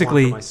would love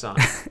Basically, one for my son.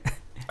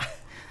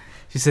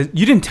 she said,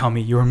 you didn't tell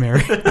me you were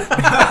married. Well,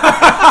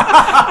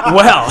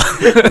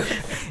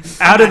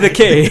 out of the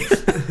cave.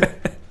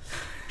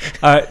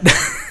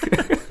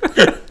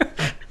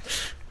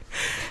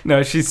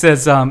 No, she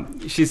says,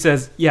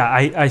 yeah,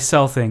 I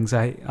sell things.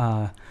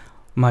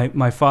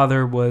 My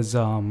father was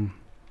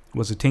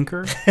a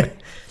tinker,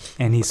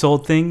 and he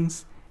sold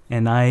things,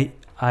 and I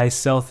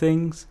sell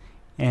things,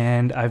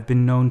 and I've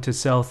been known to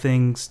sell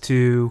things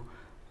to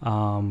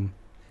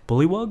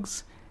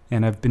bullywugs,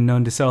 and I've been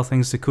known to sell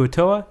things to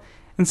Kuatoa,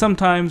 and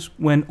sometimes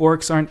when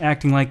orcs aren't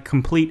acting like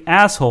complete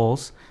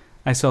assholes,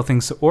 I sell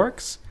things to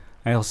orcs.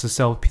 I also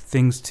sell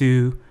things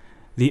to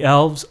the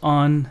elves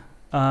on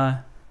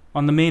the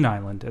main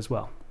island as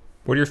well.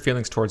 What are your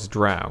feelings towards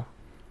Drow?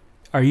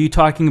 Are you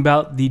talking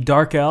about the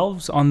dark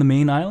elves on the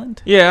main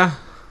island? Yeah.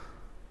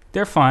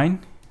 They're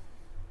fine.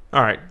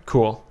 All right,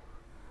 cool.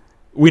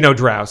 We know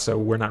Drow, so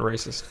we're not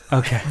racist.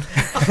 Okay.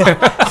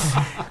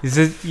 He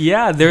says,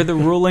 yeah, they're the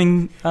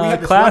ruling We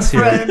had this class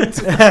one here.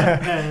 friend,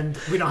 and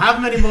we don't have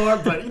him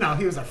anymore, but,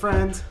 he was our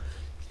friend.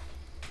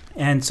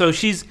 And so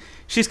she's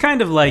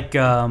kind of like,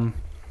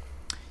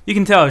 you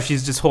can tell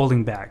she's just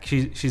holding back.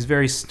 She's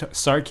very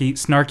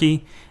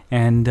snarky,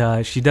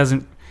 and she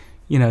doesn't,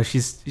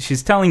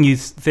 she's telling you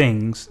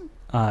things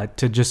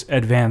to just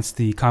advance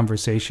the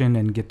conversation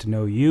and get to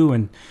know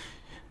you,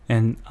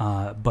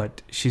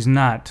 but she's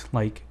not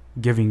like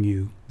giving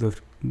you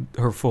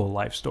her full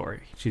life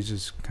story. She's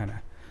just kind of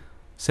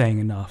saying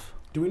enough.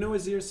 Do we know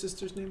Azir's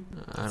sister's name?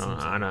 I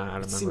don't remember.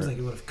 It seems like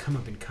it would have come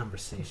up in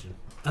conversation.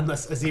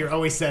 Unless Azir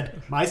always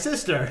said, my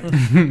sister.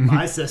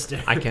 My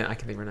sister. I can't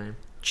think of her name.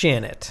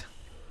 Janet.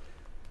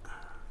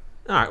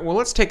 All right, well,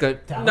 let's take a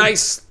Down.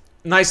 nice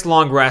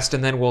long rest,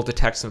 and then we'll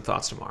detect some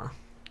thoughts tomorrow.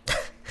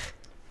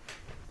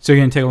 So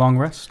you're going to take a long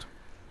rest?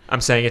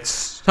 I'm saying it's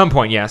some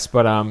point, yes,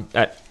 but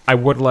I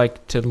would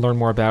like to learn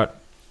more about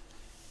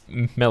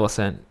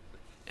Millicent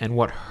and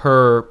what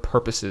her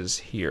purpose is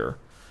here.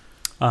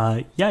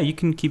 Yeah, you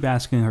can keep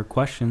asking her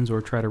questions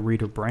or try to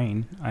read her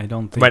brain. I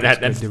don't think But it's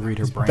that's- good to read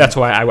her brain. That's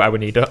why I would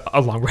need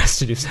a long rest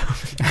to do so.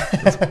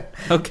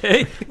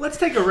 Okay. Let's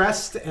take a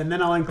rest, and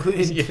then I'll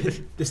include Yeah.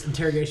 this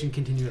interrogation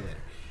continue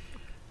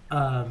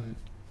later.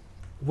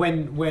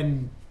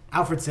 When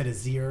Alfred said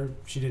Azir.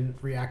 She didn't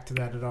react to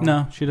that at all.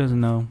 No, she doesn't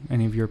know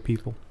any of your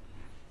people.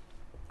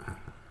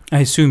 I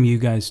assume you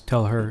guys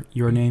tell her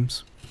your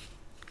names,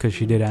 because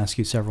she did ask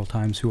you several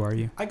times, who are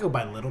you? I go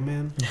by Little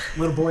Man.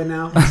 Little Boy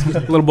now.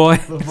 Little boy?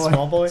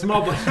 Little boy.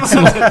 Small boy?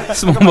 Small Boy.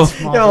 Small boy.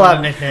 You have a lot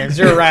of nicknames.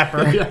 You're a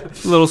rapper.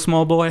 Little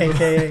small boy?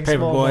 AKA Paper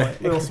Small boy.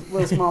 Boy.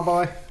 Little Small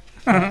Boy.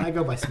 I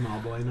go by Small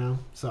Boy now,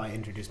 so I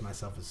introduce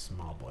myself as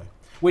Small Boy,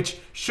 which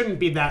shouldn't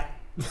be that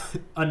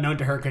unknown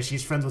to her because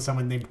she's friends with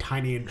someone named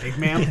Tiny and Big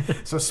Man.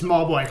 So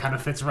Small Boy kind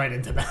of fits right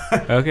into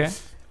that. Okay.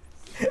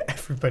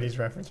 Everybody's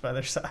referenced by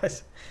their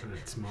size.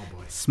 Small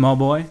Boy. Small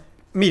boy?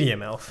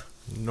 Medium elf.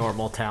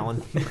 Normal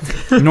Talon.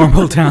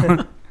 Normal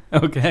town.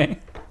 Okay.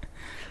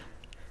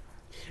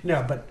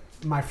 No, but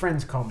my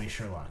friends call me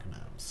Sherlock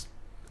Gnomes,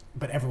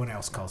 but everyone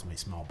else calls me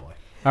Small Boy.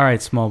 All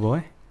right, small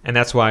boy. And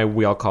that's why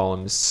we all call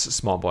him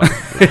Small Boy. By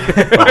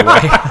the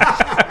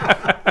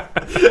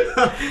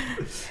way.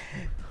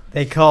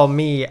 They call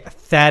me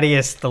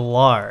Thaddeus the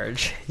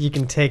Large. You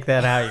can take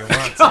that how you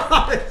want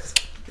to.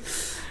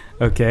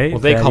 Okay. Well,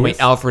 they call me Thaddeus.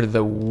 Alfred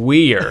the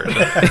Weird.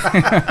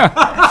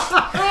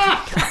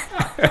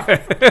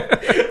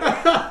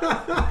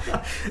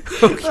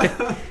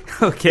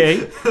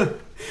 Okay.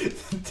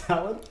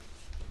 Talon?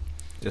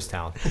 Just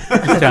Talon.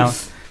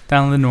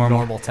 Down the normal.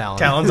 Normal Talon.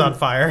 Talon's on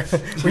fire.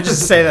 We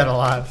just say that a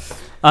lot.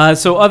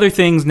 So other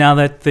things now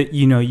that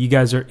you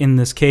guys are in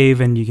this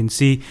cave and you can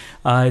see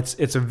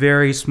it's a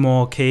very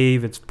small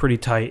cave. It's pretty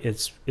tight.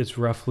 It's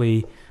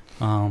roughly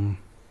 10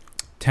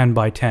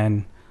 by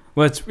 10.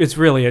 Well, it's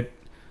really a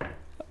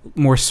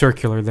more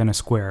circular than a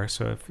square.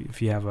 So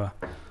if you have a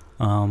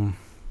kind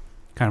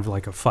of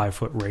like a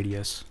 5-foot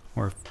radius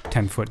or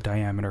 10-foot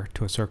diameter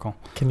to a circle.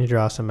 Can you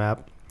draw us a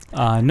map?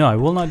 No, I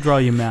will not draw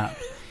you a map.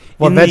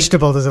 What In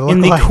vegetable does it look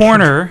in like? the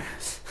corner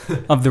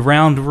of the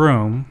round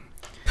room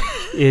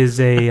is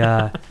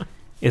a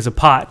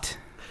pot,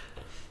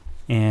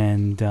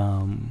 and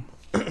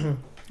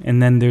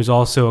then there's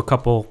also a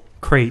couple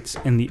crates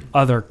in the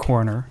other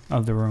corner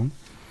of the room,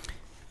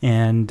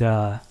 and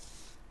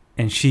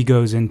she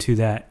goes into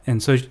that,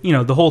 and so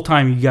the whole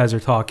time you guys are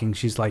talking,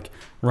 she's like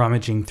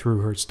rummaging through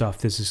her stuff.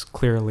 This is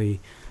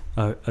clearly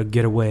a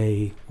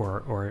getaway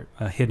or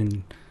a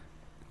hidden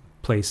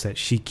place that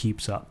she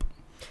keeps up.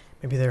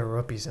 Maybe there are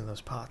rupees in those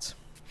pots.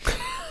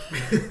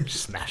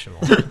 Just smash them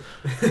all.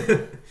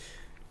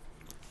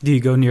 Do you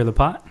go near the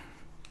pot?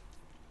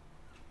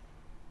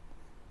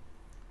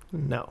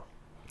 No.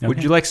 Would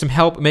Okay. you like some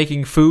help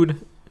making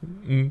food,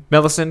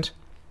 Millicent?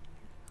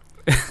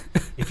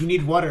 If you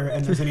need water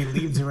and there's any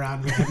leaves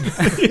around, we can... In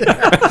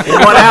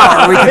 1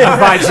 hour, we can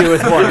provide you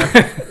with water.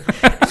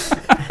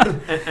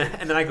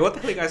 And then I go, what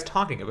the hell are you guys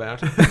talking about?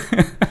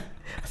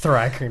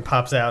 Thri-Kreen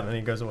pops out and then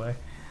he goes away.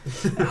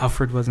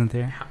 Alfred wasn't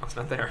there. I was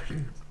not there.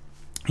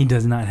 He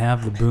does not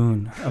have the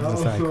boon of the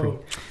thigh cream.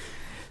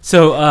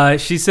 So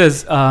she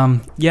says,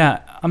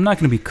 yeah, I'm not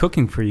going to be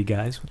cooking for you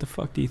guys. What the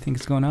fuck do you think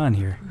is going on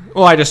here?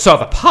 Well, I just saw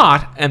the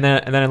pot, and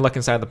then I look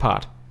inside the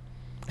pot.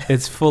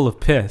 It's full of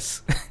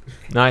piss.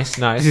 Nice.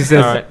 She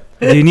says, All right.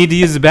 do you need to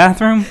use the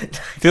bathroom?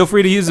 Feel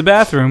free to use the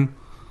bathroom.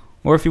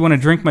 Or if you want to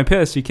drink my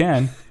piss, you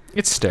can.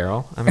 It's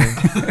sterile. I mean,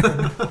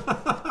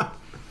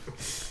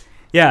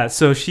 Yeah,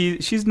 so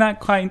she's not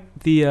quite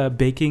the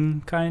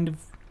baking kind of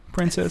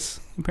princess,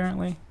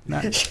 apparently.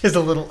 Not, She has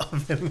a little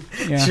oven.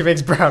 yeah. She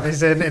makes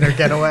brownies in her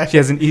getaway. She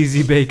has an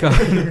easy bake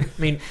oven.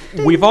 I mean,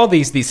 we've all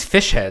these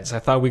fish heads. I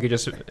thought we could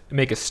just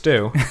make a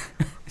stew.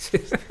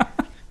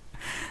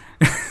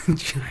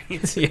 Yeah,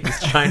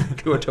 just trying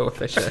to go into a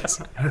fish heads.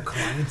 Her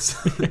clients.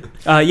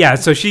 Yeah,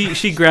 so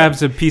she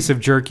grabs a piece of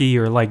jerky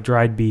or like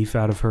dried beef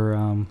out of her,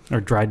 or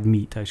dried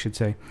meat, I should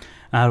say,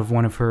 out of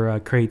one of her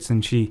crates,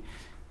 and she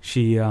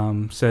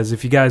says,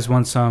 if you guys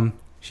want some,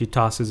 she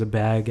tosses a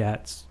bag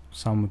at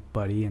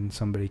somebody, and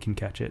somebody can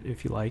catch it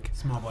if you like.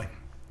 Small Boy.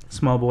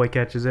 Small boy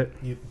catches it.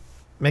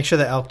 Make sure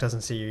the elk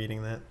doesn't see you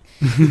eating that.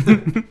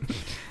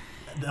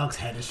 The elk's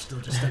head is still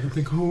just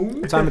technically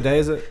home. What time of day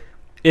is it?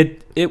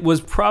 It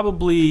was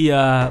probably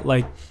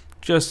like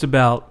just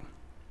about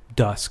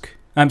dusk.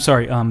 I'm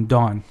sorry,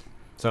 dawn.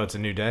 So it's a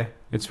new day?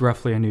 It's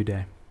roughly a new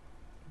day.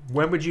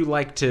 When would you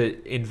like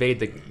to invade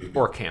the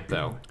orc camp,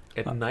 though?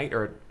 At night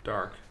or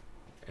dark?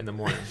 In the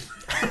morning?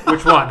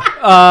 Which one?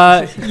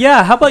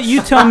 Yeah, how about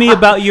you tell me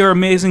about your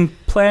amazing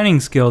planning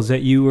skills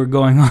that you were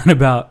going on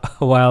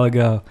about a while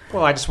ago?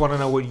 Well, I just want to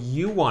know what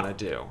you want to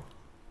do.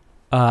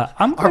 I'm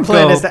Our gonna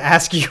plan go, is to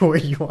ask you where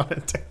you want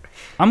it to.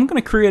 I'm going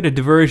to create a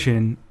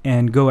diversion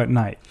and go at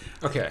night.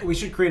 Okay. We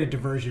should create a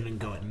diversion and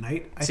go at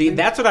night. I See, think.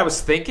 that's what I was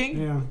thinking.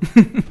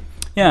 Yeah.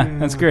 Yeah,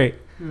 that's great.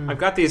 I've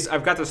got this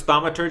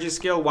thaumaturgy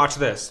skill. Watch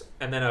this,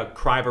 and then a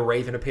cry of a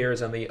raven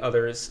appears on the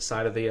other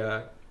side of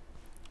the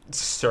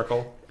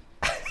circle.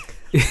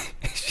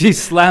 She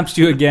slaps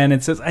you again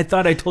and says, I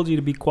thought I told you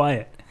to be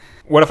quiet.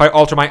 What if I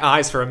alter my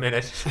eyes for a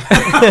minute?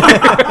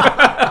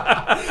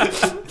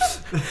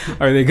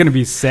 Are they going to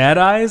be sad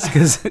eyes?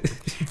 Because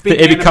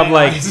They become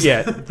like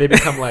they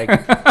become like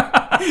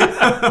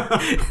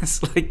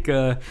it's like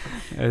a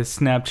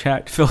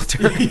Snapchat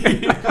filter.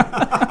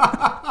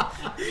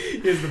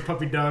 Here's the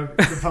puppy dog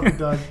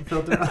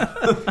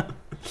filter.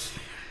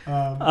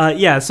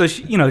 Yeah, so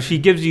she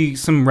gives you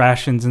some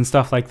rations and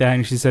stuff like that,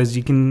 and she says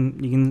you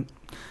can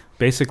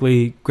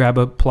basically grab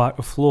a plot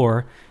of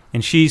floor,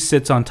 and she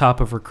sits on top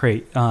of her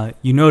crate.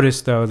 You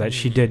notice though that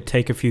she did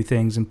take a few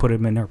things and put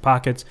them in her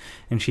pockets,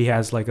 and she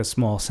has like a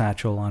small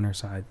satchel on her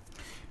side.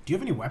 Do you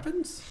have any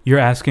weapons? You're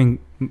asking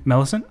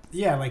Millicent?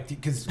 Yeah, like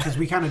because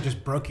we kind of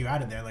just broke you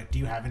out of there. Like, do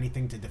you have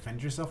anything to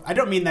defend yourself? I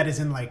don't mean that as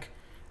in like,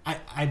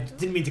 I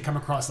didn't mean to come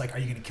across like, are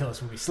you going to kill us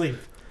when we sleep?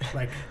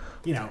 Like,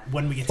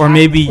 when we get or tired.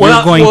 maybe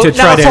you're going to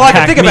try to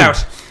attack me.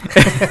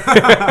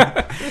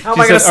 How am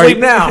I going to sleep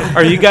now?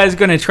 Are you guys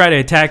going to try to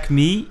attack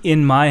me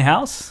in my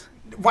house?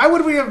 Why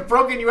would we have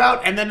broken you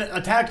out and then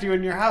attacked you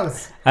in your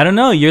house? I don't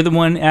know. You're the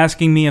one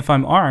asking me if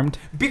I'm armed.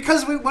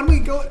 Because when we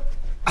go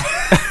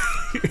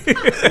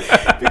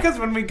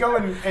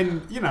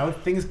and if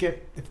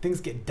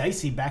things get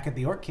dicey back at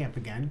the orc camp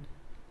again.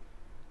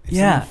 If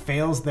someone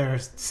fails their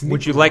sneak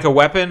Would you like a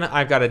weapon?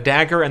 I've got a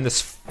dagger and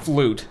this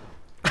flute.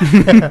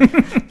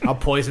 I'll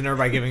poison her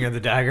by giving her the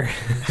dagger.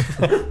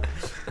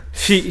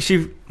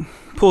 She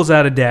pulls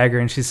out a dagger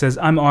and she says,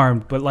 I'm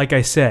armed, but like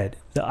I said,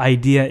 the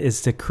idea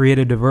is to create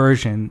a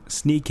diversion,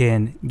 sneak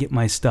in, get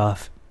my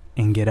stuff,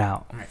 and get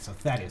out. All right, so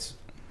Thaddeus,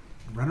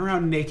 run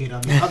around naked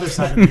on the other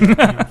side of the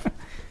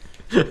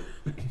camp.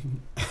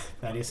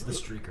 Thaddeus the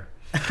streaker.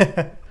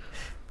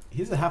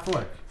 He's a half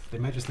orc. They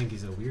might just think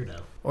he's a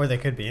weirdo. Or they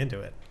could be into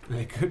it.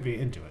 They could be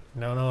into it.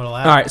 No, it'll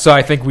All right, so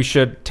I think we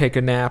should take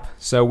a nap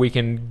so we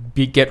can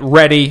get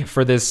ready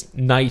for this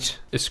night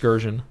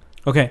excursion.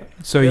 Okay,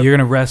 so you're going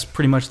to rest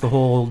pretty much the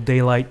whole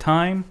daylight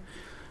time?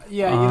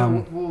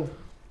 Yeah,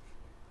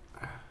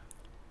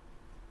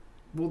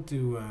 we'll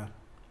do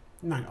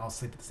not all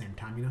sleep at the same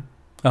time,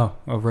 Oh,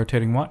 a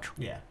rotating watch?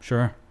 Yeah.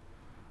 Sure.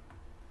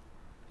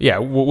 Yeah,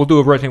 we'll do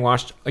a rotating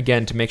watch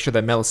again to make sure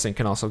that Millicent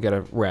can also get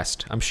a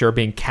rest. I'm sure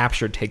being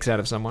captured takes out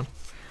of someone.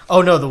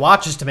 Oh, no, the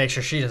watch is to make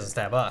sure she doesn't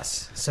stab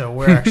us. So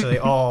we're actually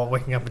all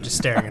waking up and just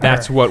staring at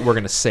That's her. what we're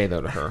going to say,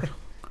 though, to her.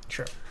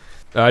 True.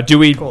 Do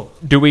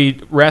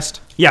we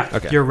rest? Yeah,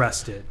 Okay. You're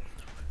rested.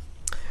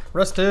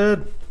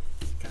 Rusted.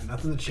 Got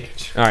nothing to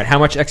change. All right, how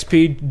much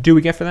XP do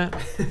we get for that?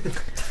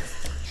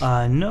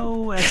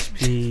 No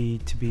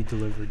XP to be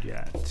delivered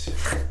yet.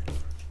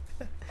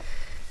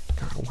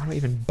 God, why do I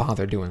even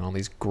bother doing all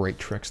these great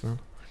tricks, then?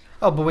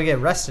 Oh, but we get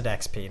rested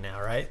XP now,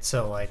 right?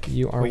 So, like,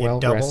 You are we get well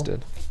double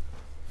rested.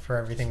 for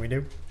everything we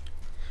do.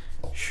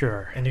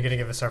 Sure. And you're going to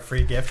give us our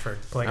free gift for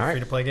playing All a right.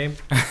 free-to-play game?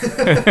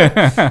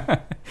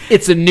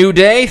 It's a new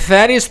day.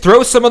 Thaddeus,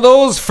 throw some of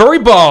those furry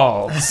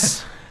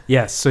balls.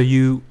 Yes, so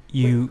you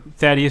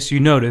Thaddeus, you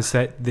notice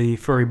that the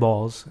furry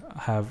balls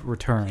have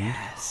returned.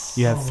 Yes.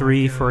 You have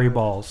 3 furry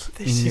balls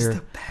in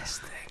your...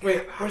 best thing.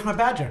 Wait, where's my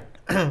badger?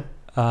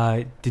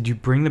 Did you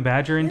bring the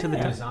badger into He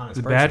was on his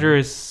the person. badger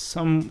is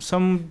some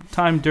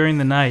time during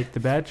the night. The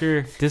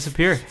badger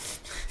disappeared.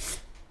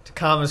 To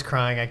calm his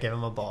crying, I give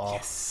him a ball.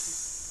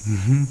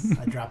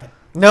 I drop it.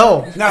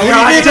 No. No,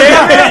 I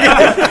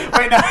did.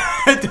 Wait, no.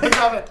 Don't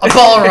drop it. A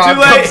ball rock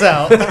Too late. comes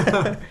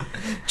out.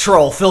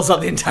 Troll fills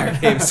up the entire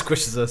game,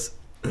 squishes us.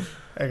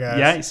 Hey, guys.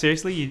 Yeah,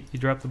 seriously, you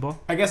dropped the ball?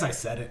 I guess I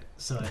said it,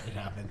 so it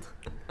happened.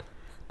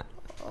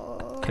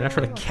 Can I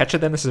try to catch it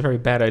then? This is a very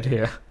bad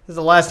idea. This is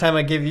the last time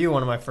I give you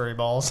one of my furry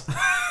balls.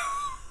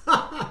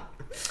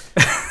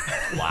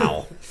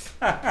 Wow.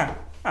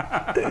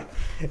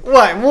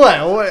 What?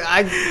 What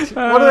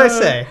did I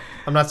say?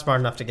 I'm not smart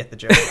enough to get the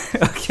joke.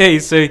 Okay,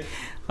 so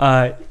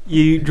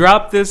you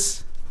drop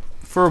this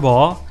fur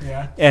ball,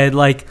 Yeah. and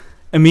like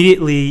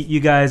immediately you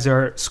guys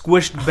are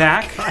squished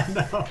back. I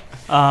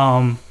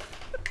know.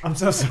 I'm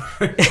so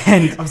sorry.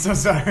 And I'm so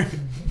sorry.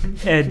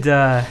 and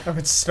If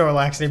it's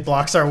Snorlax and he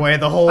blocks our way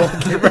the whole...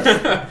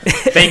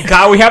 Thank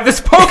God we have this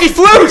pokey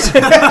flute!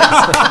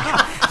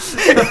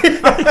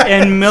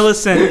 and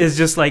Millicent is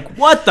just like,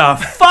 what the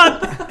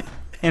fuck?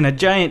 And a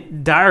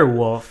giant dire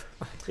wolf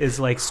is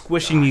like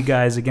squishing you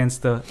guys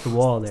against the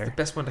wall there.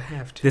 Best one to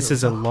have, too. This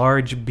is a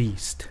large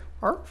beast.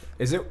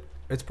 Is it?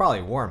 It's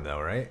probably warm though,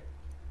 right?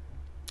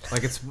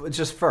 Like it's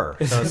just fur,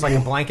 so it's like a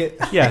blanket.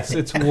 Yes,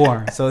 it's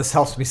warm. So this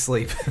helps me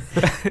sleep.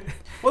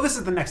 Well, this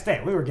is the next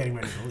day. We were getting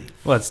ready to leave.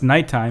 Well, it's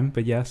nighttime,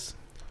 but yes.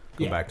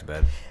 Go Yeah. back to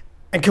bed.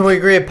 And can we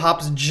agree it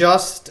pops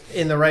just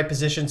in the right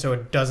position so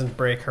it doesn't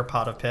break her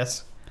pot of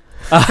piss?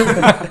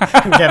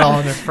 Get all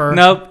in her fur.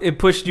 Nope, it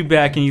pushed you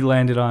back and you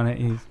landed on it.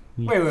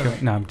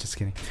 Wait. No, I'm just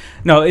kidding.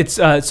 No, it's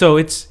so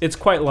it's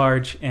quite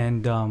large,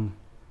 and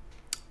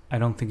I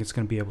don't think it's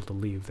going to be able to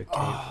leave the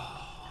cave.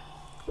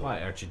 Why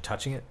aren't you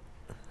touching it?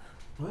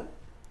 What?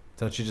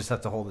 Don't you just have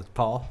to hold its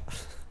paw?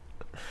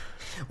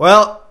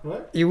 Well,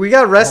 What? we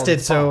got rested,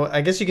 Hold so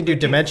I guess you can do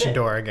Dimension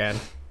Door again.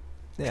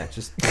 Yeah,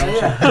 just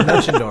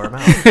dimension door him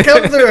out.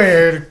 Come through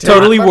here.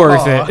 Totally my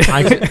worth paw.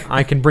 it.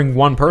 I can bring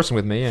one person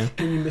with me, yeah.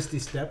 Can you Misty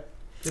Step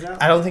it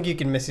out? I don't think you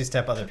can Misty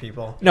Step other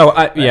people. No,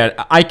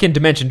 I can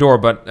dimension door,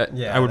 but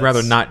Yeah, I would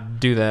rather that's- not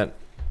do that.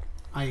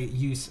 I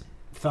use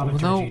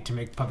thaumaturgy no. to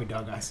make puppy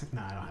dog eyes.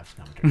 No, I don't have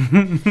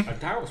thaumaturgy. A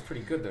tower was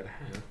pretty good, though, to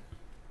have.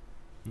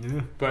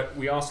 Yeah. But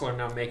we also are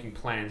now making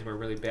plans. We're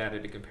really bad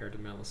at it compared to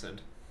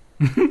Millicent.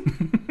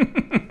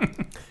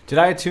 Did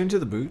I attune to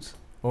the boots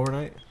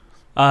overnight?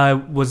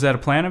 Was that a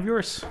plan of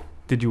yours?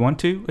 Did you want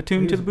to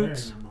attune to the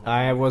boots?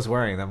 I was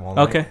wearing them all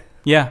night. Okay.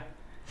 Yeah.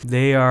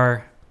 They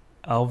are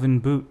elven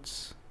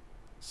boots.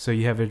 So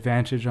you have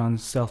advantage on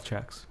stealth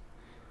checks.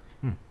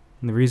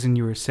 And the reason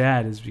you were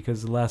sad is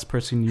because the last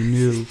person you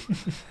knew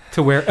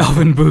to wear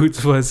elven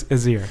boots was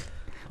Azir.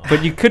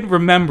 But you couldn't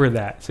remember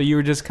that. So you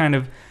were just kind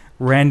of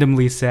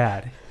randomly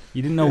sad.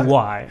 You didn't know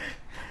why.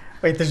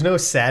 Wait, there's no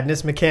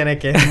sadness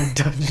mechanic in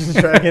Dungeons &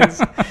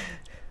 Dragons?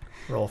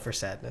 Roll for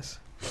sadness.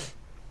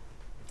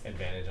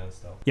 Advantage on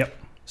stealth. Yep.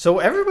 So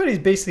everybody's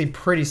basically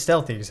pretty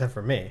stealthy except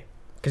for me.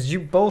 Because you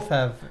both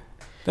have...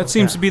 That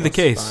seems to be the That's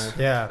case. fine.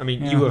 Yeah. I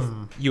mean, Yeah.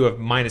 you have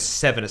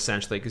 -7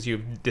 essentially because you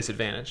have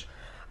disadvantage.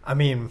 I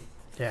mean,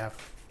 yeah.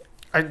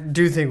 I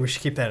do think we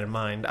should keep that in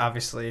mind,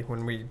 obviously,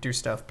 when we do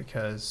stuff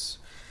because...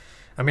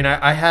 I mean,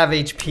 I have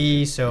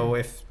HP, so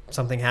if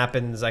something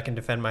happens, I can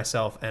defend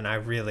myself, and I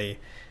really...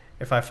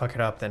 If I fuck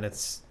it up, then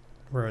it's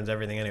ruins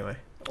everything anyway.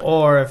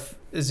 Or if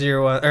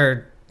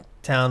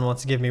Town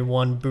wants to give me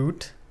one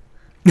boot...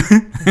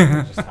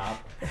 Just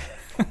hop.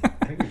 I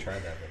think we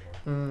tried that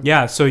before.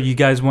 Yeah, so you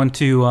guys want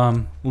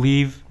to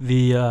leave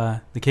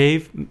the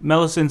cave.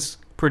 Millicent's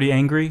pretty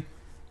angry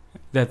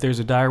that there's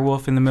a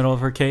direwolf in the middle of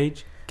her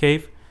cave.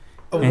 And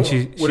Would a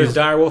she's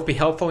direwolf be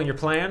helpful in your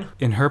plan?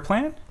 in her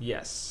plan?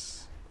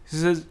 Yes. She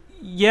says,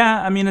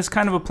 yeah, I mean, it's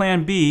kind of a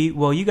plan B.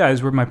 Well, you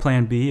guys were my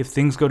plan B. If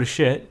things go to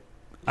shit,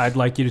 I'd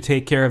like you to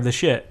take care of the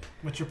shit.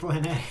 What's your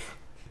plan A?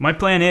 My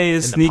plan A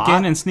is In the sneak pot?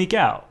 in and sneak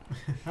out.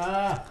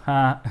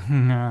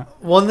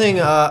 One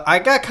thing, I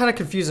got kind of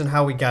confused on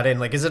how we got in.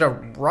 Like, is it a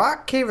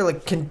rock cave, or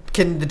like, can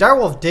the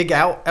direwolf dig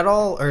out at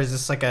all, or is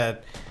this like a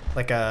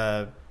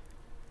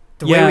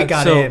the way we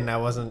got in? I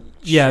wasn't.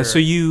 Yeah, sure. so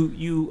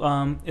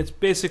you it's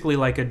basically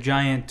like a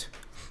giant.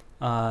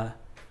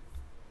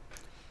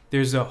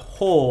 There's a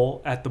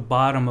hole at the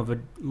bottom of a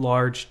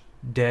large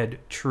dead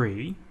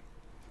tree,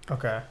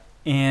 Okay.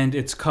 and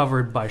it's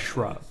covered by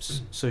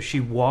shrubs. So she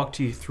walked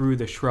you through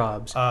the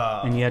shrubs,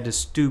 and you had to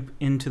stoop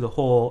into the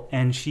hole,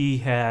 and she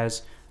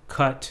has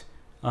cut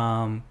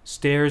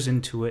stairs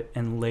into it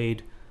and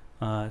laid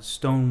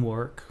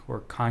stonework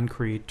or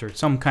concrete or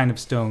some kind of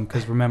stone,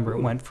 because remember,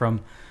 it went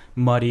from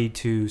muddy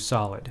to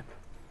solid.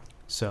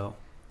 So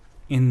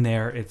in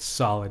there, it's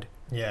solid.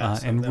 Yeah,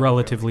 so and that-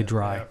 relatively yeah,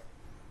 dry. yeah.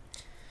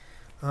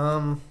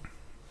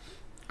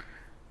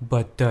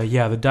 But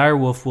yeah, the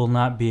direwolf will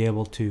not be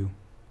able to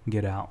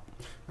get out.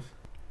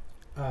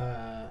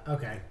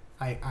 Okay.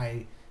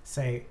 I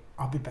say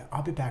I'll be back.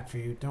 I'll be back for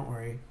you. Don't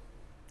worry.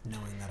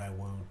 Knowing that I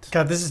won't.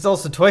 God, this is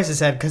also twice as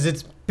sad because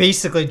it's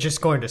basically just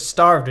going to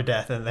starve to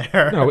death in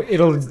there. No,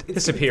 it'll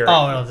disappear.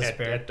 Oh, it'll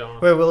disappear. At dawn.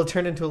 Wait, will it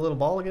turn into a little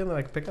ball again that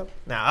I can pick up?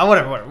 Nah,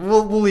 whatever.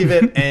 We'll leave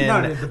it, and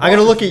No, the I'm ball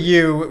gonna is- look at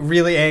you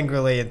really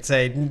angrily and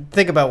say,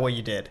 "Think about what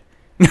you did."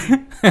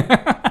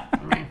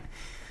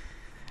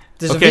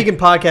 There's Okay. a vegan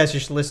podcast you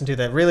should listen to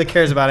that really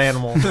cares about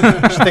animals. You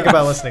should think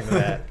about listening to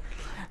that.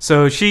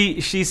 So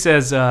she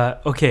says,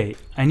 okay,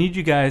 I need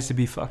you guys to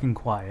be fucking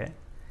quiet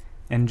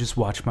and just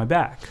watch my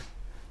back.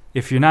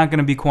 If you're not going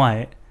to be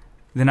quiet,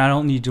 then I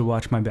don't need you to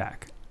watch my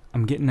back.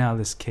 I'm getting out of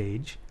this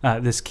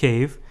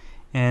cave,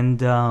 and,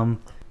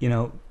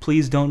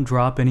 please don't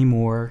drop any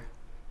more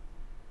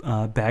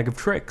bag of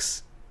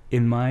tricks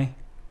in my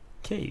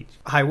cage.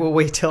 I will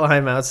wait till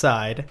I'm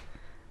outside.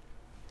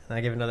 And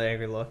I give another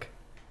angry look.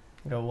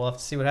 We'll have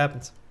to see what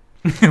happens.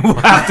 No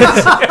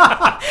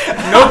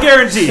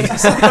guarantees.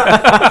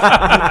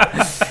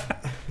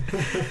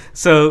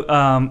 So,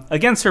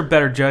 against her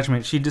better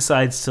judgment, she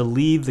decides to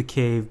leave the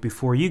cave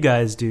before you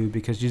guys do,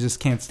 because she just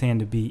can't stand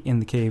to be in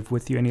the cave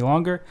with you any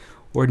longer.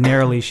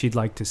 Ordinarily, she'd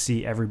like to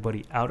see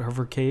everybody out of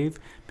her cave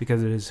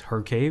because it is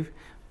her cave,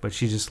 but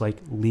she just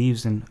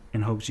leaves and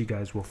hopes you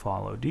guys will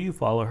follow. Do you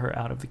follow her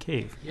out of the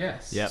cave?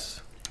 Yes. Yep.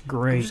 I'm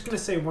Great. just gonna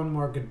say one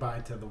more goodbye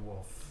to the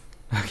wolf.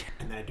 Okay.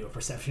 And then I do a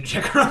perception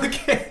check around the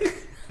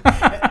cave.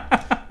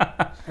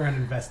 Or an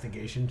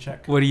investigation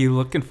check. What are you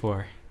looking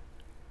for?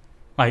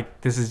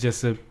 Like, this is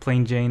just a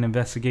plain Jane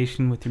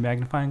investigation with your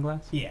magnifying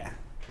glass? Yeah.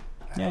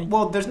 Yeah.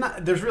 Well, there's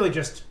really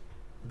just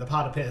the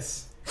pot of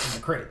piss and the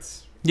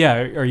crates. Yeah,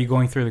 are you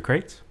going through the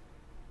crates?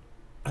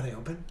 Are they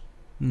open?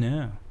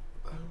 No.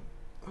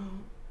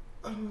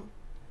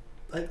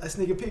 I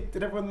sneak a peek.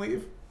 Did everyone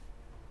leave?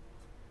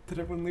 Did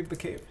everyone leave the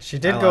cave? She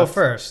did I go left.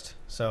 first,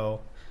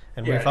 so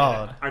we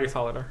followed. I already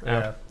followed her.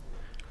 Yeah.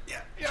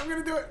 Yeah, I'm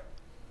gonna do it.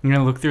 You're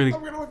going to look through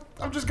the...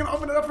 I'm just gonna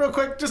open it up real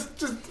quick.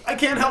 Just I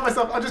can't help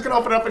myself. I'm just gonna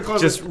open it up and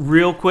close Just it.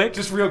 real quick?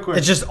 Just real quick.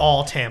 It's just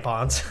all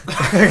tampons.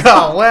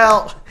 Oh,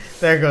 well,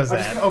 there goes I'm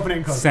just that. gonna open it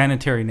and close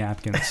Sanitary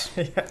napkins.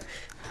 Yeah.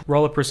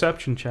 Roll a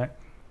perception check.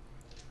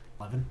 it.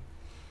 11.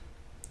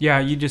 Yeah,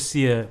 you just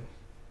see it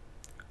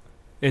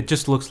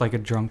just looks like a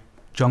junk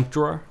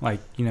drawer.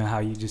 Like, you know how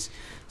you just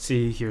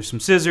see, here's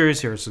some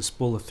scissors, here's a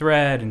spool of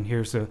thread, and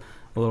here's a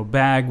little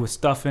bag with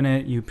stuff in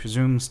it. You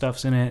presume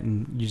stuff's in it,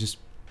 and you just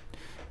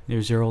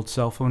There's your old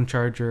cell phone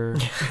charger.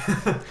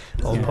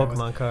 Old Yeah,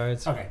 Pokemon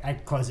cards. Okay, I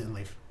close it and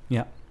leave.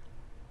 Yeah.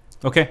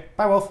 Okay.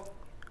 Bye, Wolf.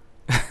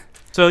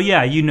 So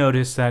yeah, you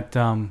notice that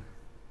that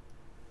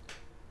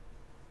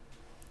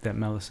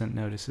Millicent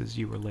notices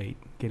you were late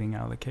getting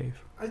out of the cave.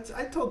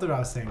 I told her I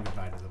was saying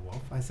goodbye to the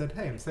wolf. I said,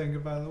 hey, I'm saying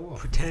goodbye to the wolf.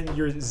 Pretend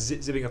you're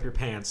zipping up your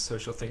pants so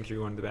she'll think you're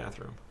going to the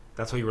bathroom.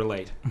 That's why you were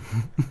late.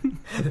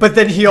 But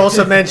then he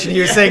also mentioned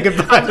he was saying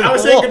goodbye to the I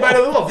was wolf. saying goodbye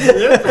to the wolf.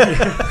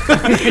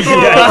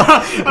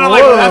 I don't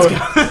like where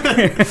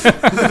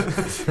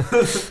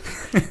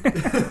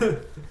that's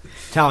going.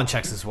 Talon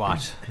checks his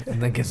watch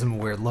and then gives him a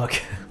weird look.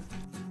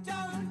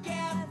 Don't give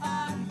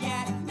up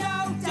yet.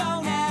 No,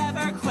 don't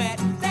ever quit.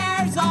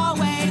 There's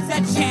always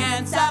a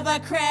chance of a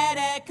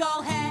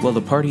critical hit. Will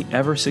the party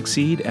ever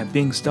succeed at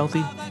being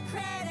stealthy?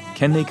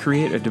 Can they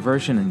create a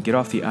diversion and get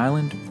off the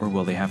island, or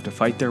will they have to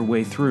fight their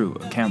way through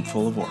a camp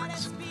full of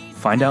orcs?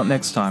 Find out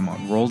next time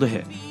on Roll to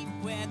Hit.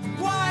 With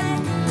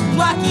one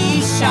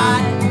lucky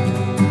shot,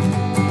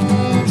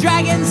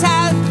 dragons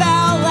have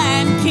fell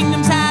and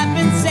kingdoms have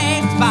been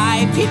saved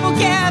by people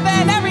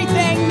giving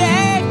everything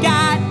they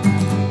got,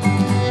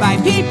 by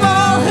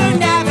people who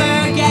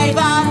never gave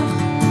up,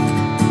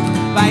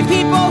 by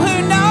people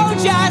who know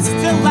just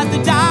to let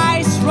the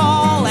dice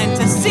roll and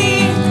to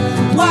see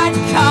what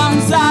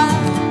comes up.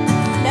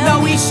 No,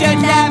 we should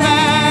never